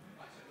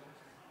 bicycle,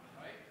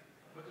 right?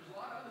 But there's a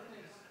lot of other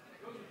things that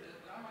goes with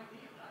it that I might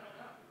need that I don't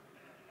know,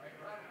 right?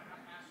 Or I don't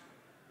have to ask for.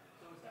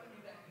 So it's got to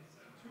be that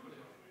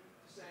intuitive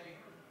to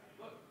say,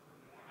 look,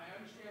 I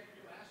understand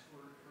you asked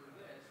for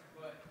this,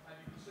 but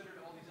have you considered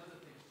all these other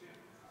things too?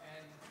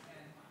 And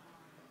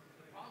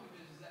the problem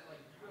is that like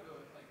you go to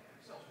like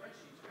Excel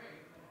spreadsheets,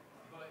 great,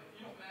 but if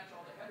you don't match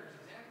all the headers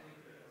exactly,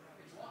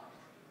 it's lost,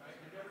 right?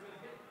 You're never going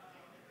to get it.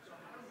 So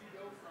how do we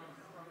go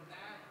from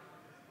that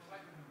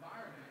type of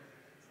environment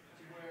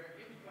to where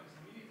it becomes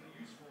immediately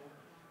useful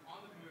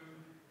on the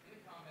move in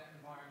a combat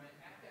environment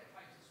at that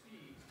type of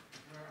speed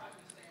where I've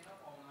been staying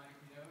up all night,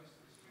 it's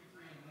 2,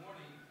 3 in the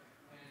morning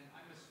and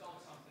I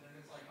misspelled something and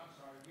it's like, I'm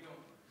sorry, we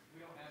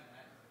don't have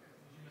that because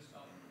you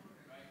misspelled it,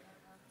 right?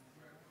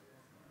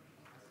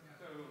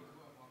 So,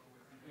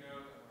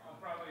 I'll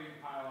probably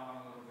pile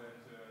on a little bit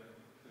to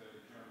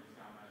Jeremy's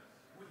comments.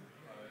 But,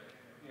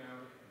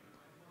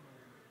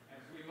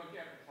 as we look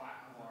at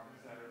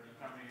platforms that are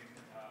becoming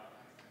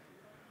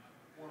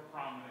more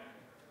prominent,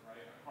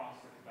 right, across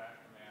the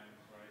combat commands,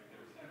 right?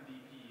 There's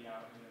MDP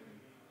out in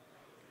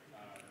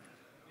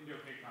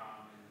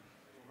Indo-PACOM, and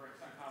over at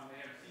CENTCOM they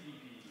have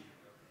CDP,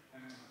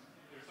 and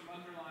there's some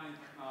underlying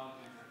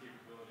technologies and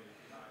capabilities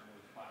behind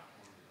those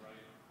platforms,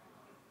 right?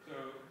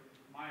 So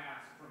my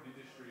ask from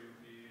industry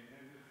would be,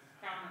 and it's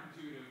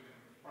counterintuitive and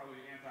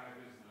probably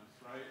anti-business,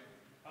 right?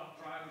 Help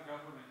drive the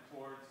government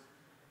towards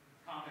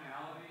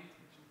commonality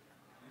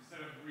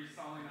instead of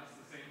reselling us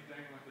the same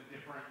thing with a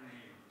different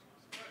name.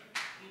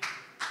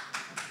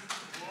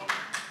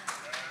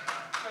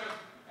 So,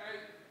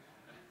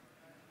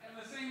 in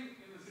the same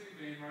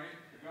vein, right?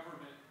 The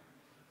government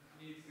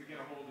needs to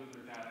get a hold of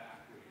their data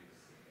equities.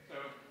 So,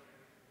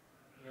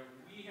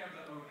 we have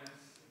the onus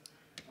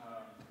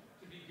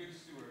to be good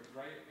stewards,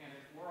 right? And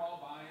if we're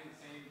all buying the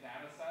same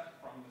data set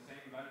from the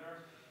same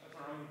vendor, that's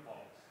our own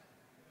fault,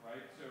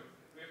 right? So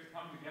we have to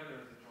come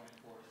together as a joint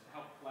force to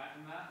help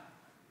flatten that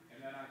and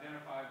then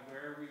identify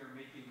where we are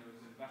making those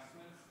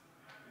investments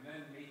and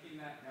then making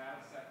that data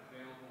set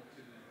available to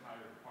the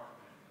entire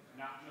department,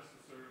 not just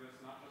the service,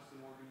 not just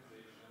an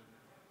organization.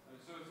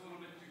 So it's a little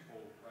bit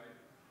twofold, right?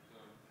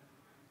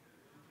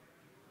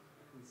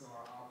 And so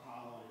I'll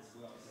pile on as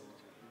well. So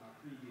in my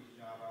previous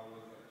job, I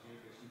was at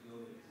Jacobs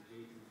Building to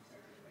J2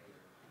 Detective Layer.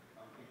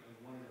 And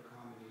one of the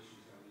common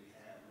issues that we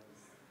had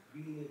was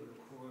being able to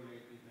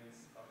correlate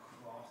events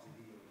across the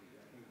DoD.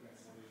 I think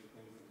that's one of the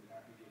things that we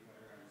have to get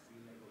better at is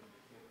being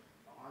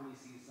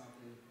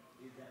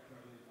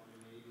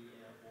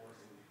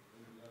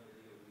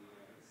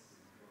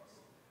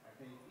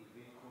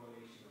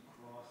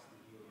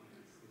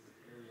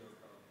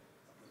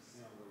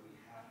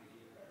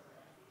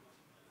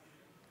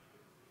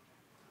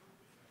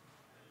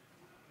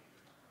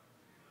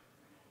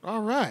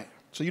All right.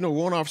 So, you know,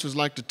 warrant officers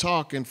like to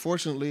talk, and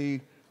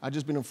fortunately, I've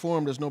just been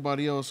informed there's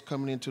nobody else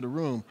coming into the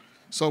room.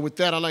 So with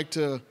that, I'd like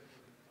to,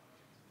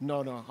 I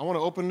want to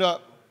open it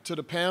up to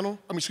the panel,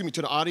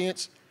 to the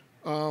audience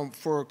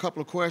for a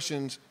couple of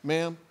questions.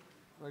 Ma'am,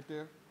 right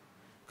there.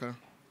 Okay.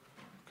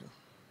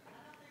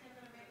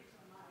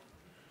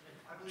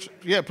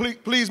 Yeah,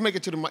 please make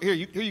it to the mic. Here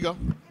you go.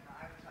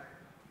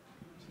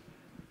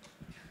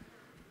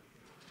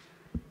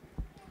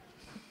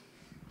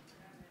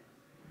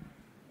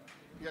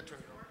 Yeah, turn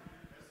it on.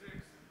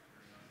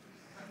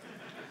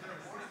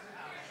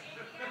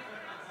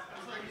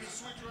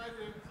 Switch right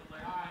there.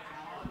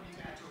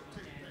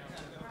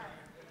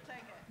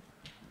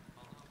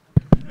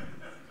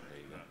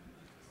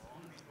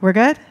 We're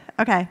good?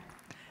 Okay.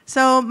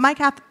 So my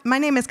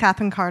name is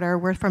Catherine Carter.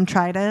 We're from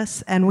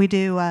Tritus, and we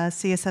do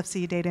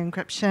CSFC data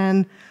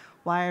encryption,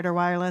 wired or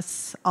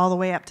wireless, all the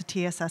way up to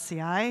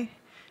TSSCI,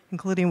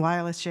 including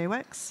wireless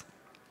JWICs.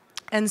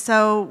 And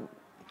so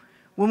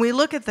when we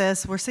look at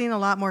this, we're seeing a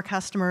lot more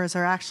customers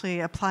are actually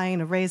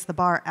applying a raise the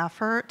bar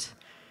effort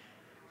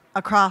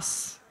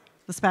across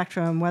the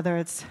spectrum, whether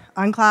it's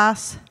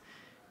unclass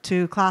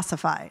to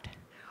classified.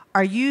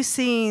 Are you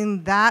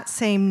seeing that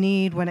same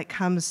need when it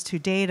comes to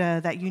data,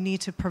 that you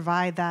need to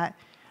provide that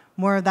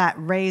more of that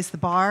raise the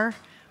bar,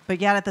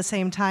 but yet at the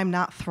same time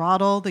not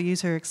throttle the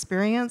user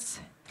experience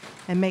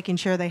and making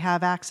sure they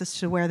have access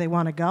to where they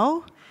want to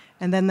go,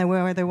 and then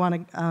where they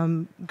want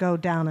to go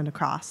down and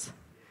across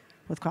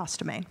with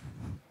cross-domain?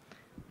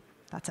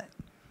 That's it.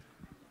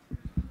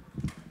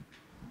 The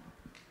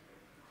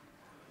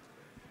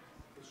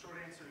short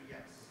answer,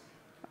 yes.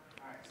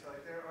 All right, so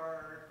there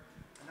are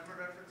a number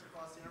of efforts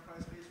across the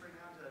enterprise space right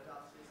now to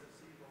adopt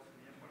CSFC, both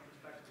from the endpoint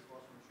perspective as well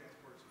as from a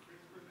transport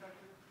security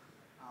perspective.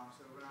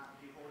 So we're not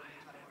beholden to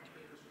kind of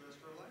encryptors for this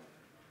for life.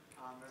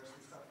 There's some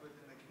stuff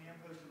within the command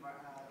post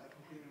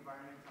computing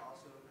environment to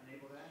also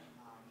enable that.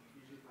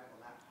 Usually if I have a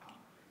laptop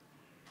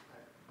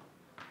type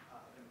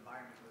of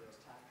environment, whether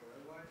it's tactile or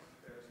otherwise,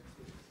 there's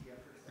some CSFC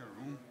efforts that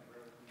we're doing that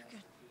we're looking at.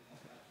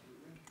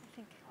 Absolutely.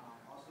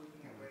 Also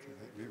looking at ways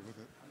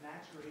a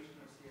maturation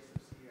of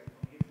CSFC, when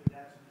we get to the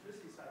data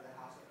centricity side of the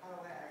house, how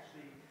do I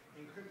actually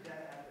encrypt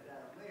data at the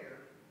data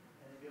layer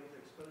and then be able to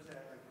expose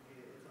that like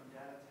its own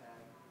data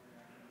tag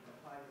and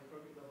apply the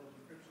appropriate level of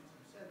encryption to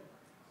said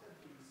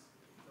piece.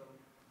 So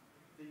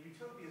the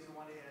utopia is the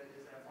one that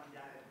is that one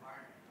data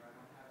environment where I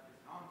don't have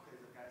different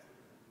enclaves of guys with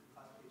different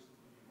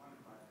classifications in one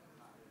environment.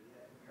 Not there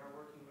yet.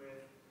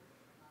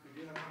 We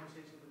do have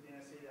conversations with the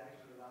NSA that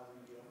actually allows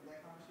them to be open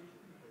that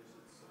conversation because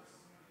it's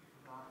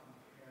not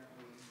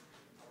inherently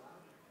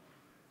allowed.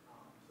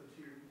 So to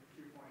your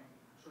point,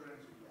 short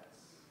answer,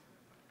 yes.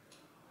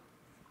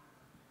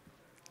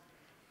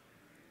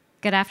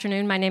 Good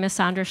afternoon. My name is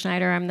Sandra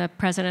Schneider. I'm the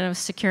president of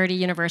Security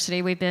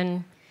University. We've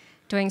been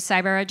doing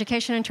cyber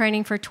education and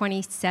training for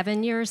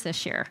 27 years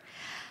this year.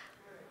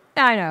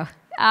 I know.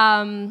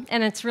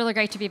 And it's really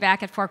great to be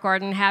back at Fort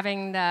Gordon,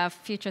 having the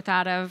future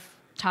thought of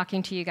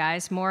talking to you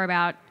guys more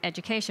about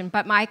education.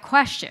 But my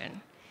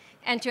question,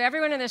 and to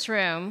everyone in this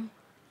room,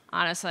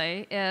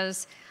 honestly,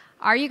 is,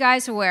 are you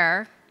guys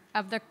aware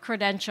of the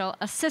Credential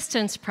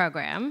Assistance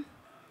Program?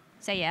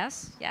 Say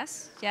yes,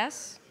 yes,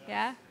 yes,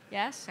 yeah,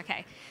 yes,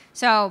 okay.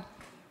 So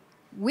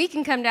we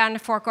can come down to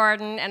Fort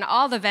Gordon, and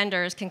all the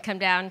vendors can come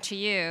down to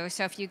you.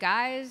 So if you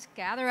guys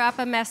gather up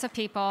a mess of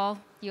people,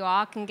 you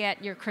all can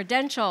get your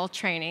credential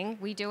training.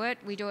 We do it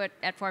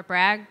at Fort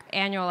Bragg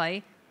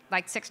annually,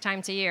 like 6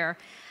 times a year.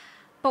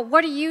 But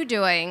what are you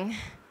doing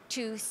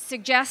to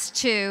suggest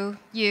to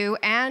you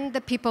and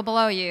the people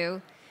below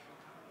you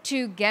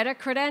to get a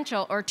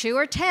credential, or 2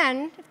 or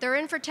 10, if they're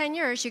in for 10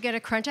 years, you get a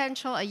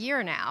credential a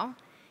year now,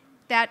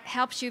 that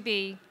helps you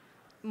be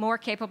more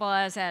capable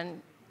as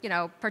an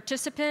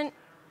participant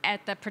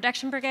at the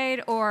production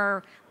brigade,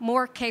 or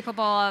more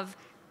capable of,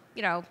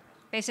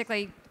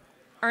 basically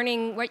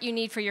earning what you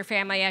need for your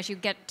family as you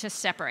get to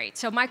separate.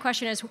 So my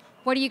question is,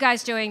 what are you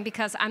guys doing?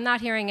 Because I'm not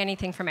hearing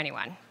anything from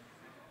anyone.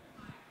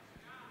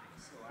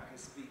 So I can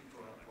speak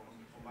for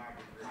my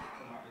brigade,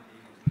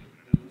 the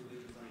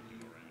individuals under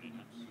you.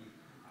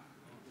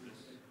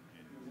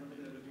 One of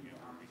the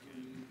opportunity I want to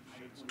do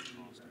is the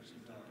conditional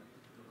assistance on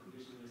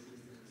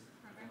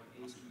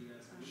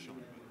ACS,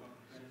 looking at what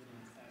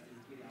benefits as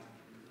they get out.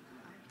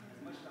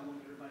 As much as I want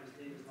everybody to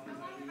stay, as long as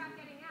I It's about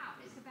getting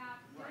out. It's about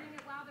doing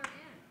it while they're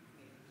in.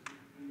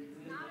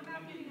 It's not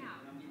about getting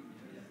out.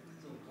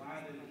 So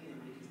while they're in,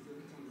 they can still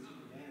continue to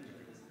take advantage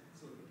of this.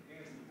 So it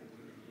prepares them for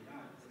when they get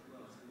out as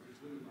well. So it's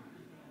really about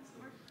it.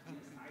 So yes,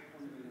 I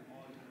point them in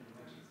all kinds of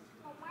directions as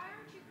well. Well, why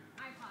aren't you,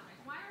 I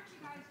apologize, why aren't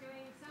you guys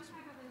doing some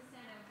type of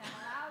incentive that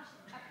allows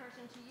a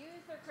person to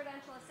use their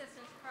credential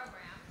assistance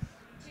program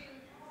to,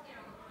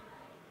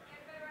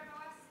 get better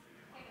MOS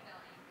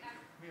capability?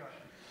 We are.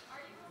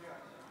 Are you? We are.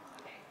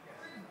 Okay.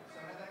 So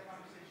I had that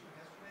conversation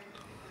yesterday. It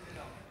didn't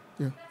help.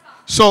 Yeah.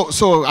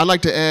 So I'd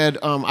like to add,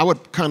 I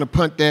would kind of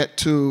punt that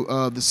to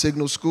the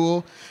Signal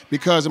School,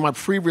 because in my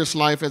previous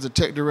life as a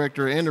tech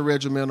director and a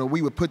regimental,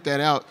 we would put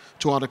that out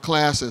to all the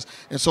classes.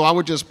 And so I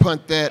would just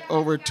punt that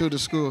over to the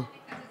school.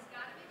 Because it's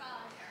got to be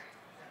voluntary.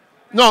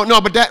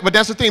 No, but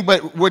that's the thing.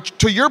 But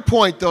to your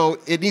point, though,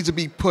 it needs to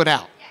be put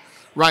out,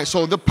 right?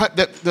 So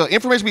the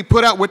information be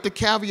put out with the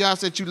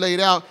caveats that you laid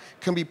out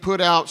can be put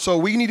out. So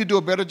we need to do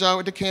a better job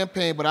with the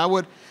campaign. But I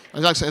would,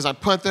 as I said, as I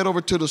punt that over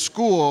to the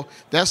school,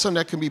 that's something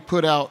that can be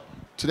put out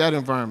to that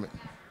environment.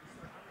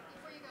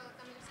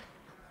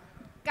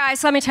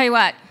 Guys, let me tell you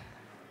what.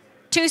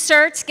 2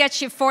 certs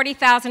gets you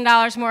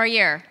 $40,000 more a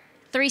year.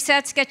 3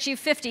 sets gets you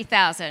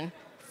 $50,000.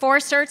 4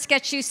 certs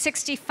gets you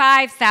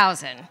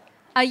 $65,000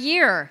 a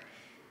year.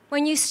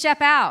 When you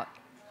step out,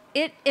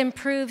 it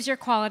improves your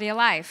quality of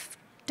life.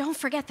 Don't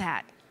forget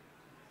that.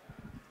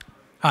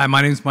 Hi,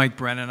 my name is Mike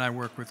Brennan. I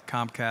work with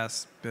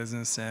Comcast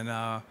Business, and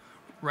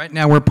right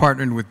now we're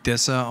partnered with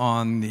DISA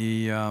on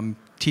the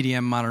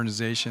TDM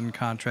modernization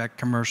contract,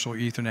 Commercial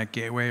Ethernet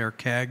Gateway, or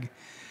KEG.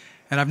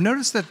 And I've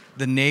noticed that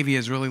the Navy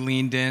has really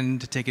leaned in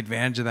to take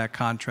advantage of that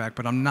contract,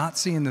 but I'm not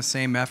seeing the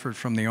same effort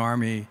from the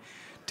Army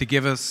to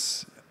give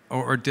us,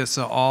 or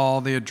DISA, all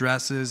the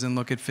addresses and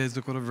look at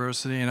physical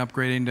diversity and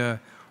upgrading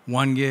to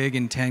 1 gig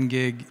and 10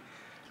 gig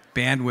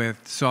bandwidth.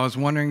 So I was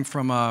wondering,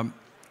 from a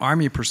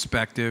Army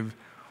perspective,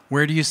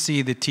 where do you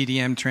see the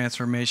TDM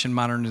transformation,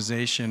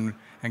 modernization,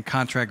 and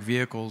contract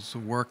vehicles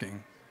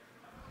working?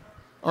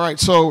 All right,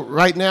 so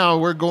right now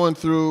we're going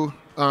through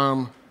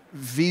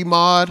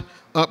VMod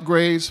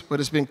upgrades, but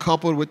it's been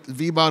coupled with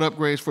VMod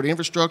upgrades for the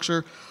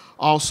infrastructure.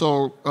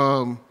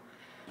 Also,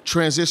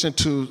 transition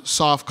to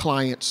soft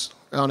clients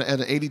at an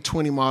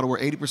 80-20 model, where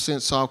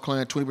 80% soft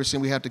client, 20%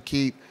 we have to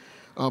keep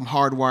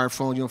hardwired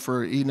phones,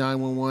 for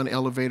E911,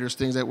 elevators,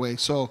 things that way.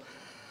 So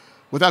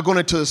without going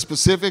into the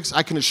specifics,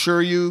 I can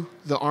assure you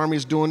the Army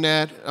is doing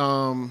that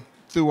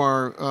through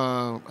our,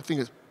 I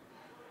think it's,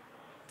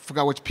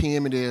 forgot which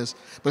PM it is,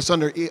 but it's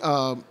under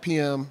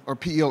PM or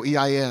PEO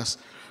EIS.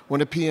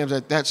 One of the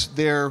PMs, that's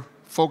their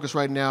focus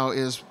right now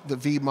is the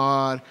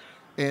VMod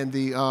and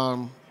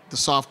the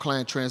soft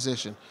client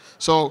transition.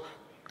 So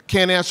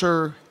can't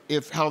answer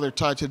how they're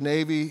tied to the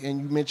Navy,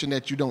 and you mentioned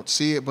that you don't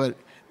see it, but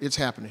it's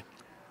happening.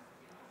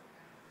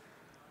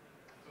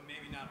 But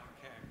maybe not on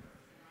KEG.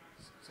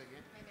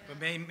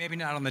 But maybe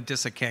not on the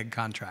DISA KEG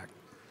contract.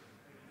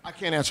 I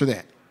can't answer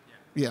that.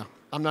 Yeah,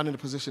 I'm not in a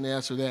position to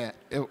answer that.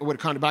 What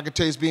contract? But I can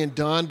tell you it's being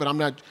done, but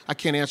I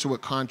can't answer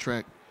what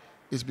contract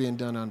is being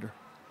done under.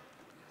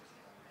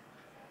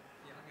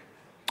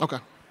 Okay.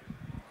 All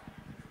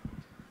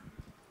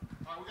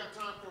right, we got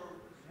time for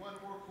one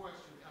more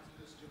question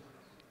after this, gentleman.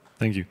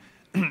 Thank you.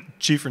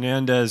 Chief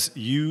Fernandez,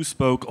 you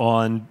spoke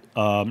on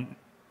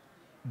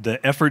the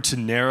effort to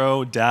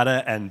narrow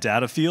data and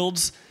data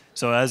fields.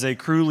 So as a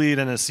crew lead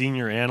and a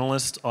senior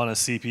analyst on a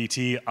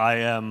CPT, I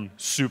am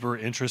super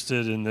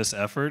interested in this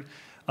effort.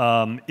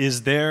 Can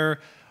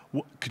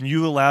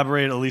you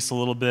elaborate at least a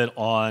little bit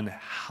on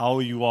how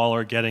you all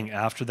are getting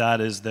after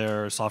that? Is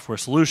there software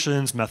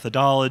solutions,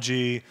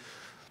 methodology,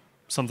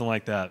 something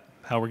like that?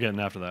 How we're getting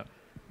after that?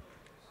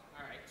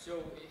 All right,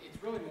 so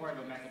it's really more of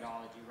a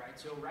methodology, right?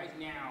 So right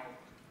now,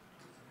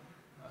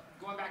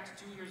 going back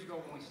to 2 years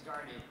ago when we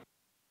started,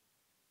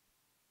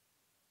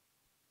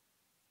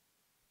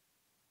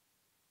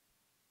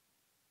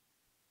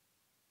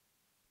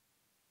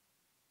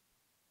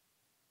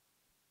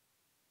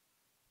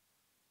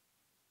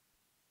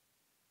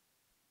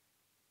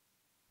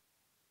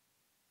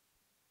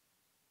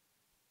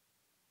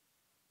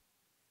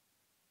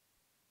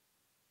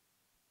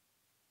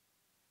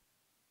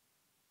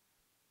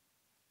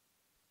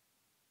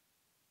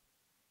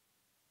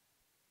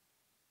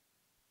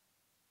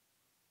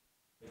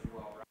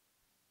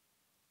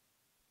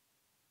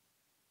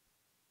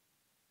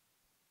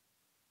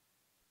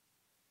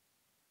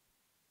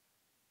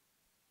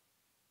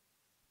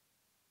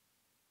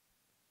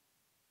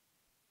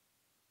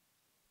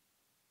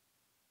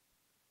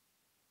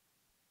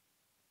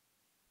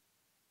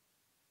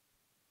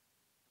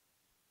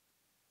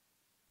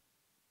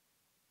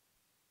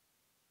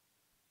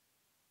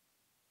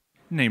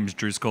 Name's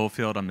Drew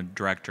Schofield. I'm the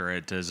director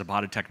at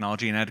Zapata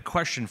Technology, and I had a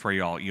question for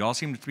you all. You all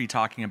seem to be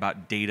talking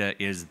about data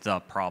is the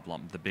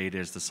problem. The data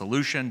is the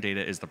solution,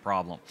 data is the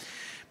problem.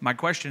 My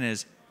question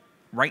is,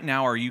 right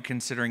now, are you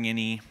considering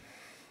any,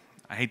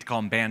 I hate to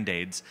call them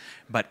Band-Aids,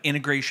 but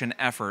integration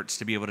efforts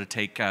to be able to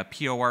take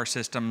POR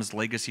systems,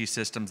 legacy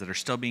systems that are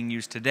still being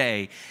used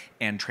today,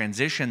 and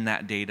transition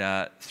that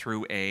data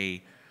through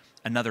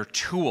another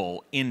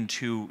tool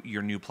into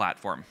your new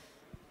platform?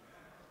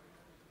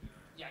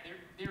 yeah,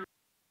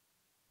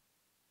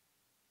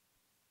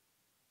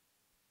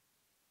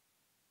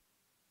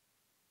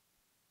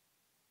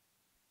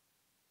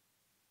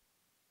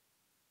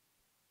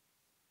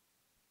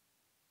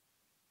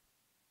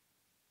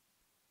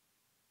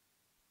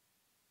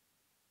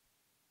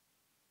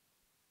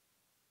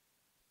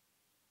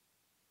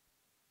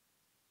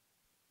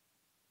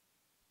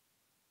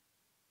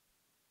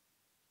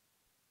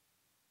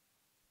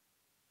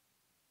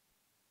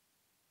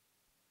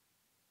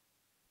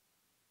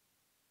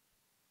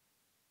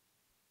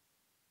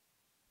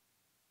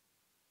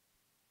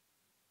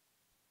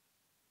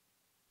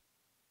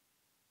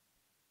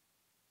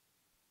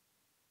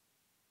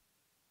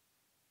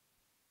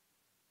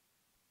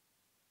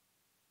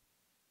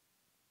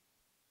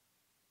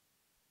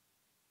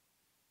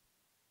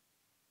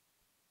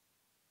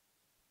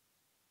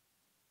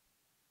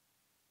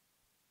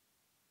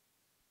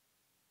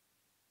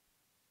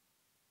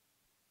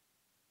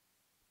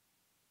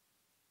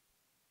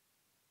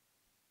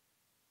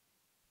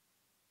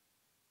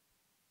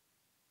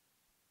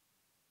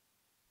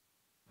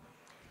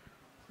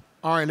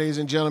 All right, ladies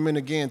and gentlemen,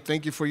 again,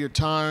 thank you for your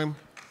time.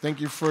 Thank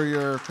you for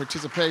your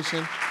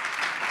participation.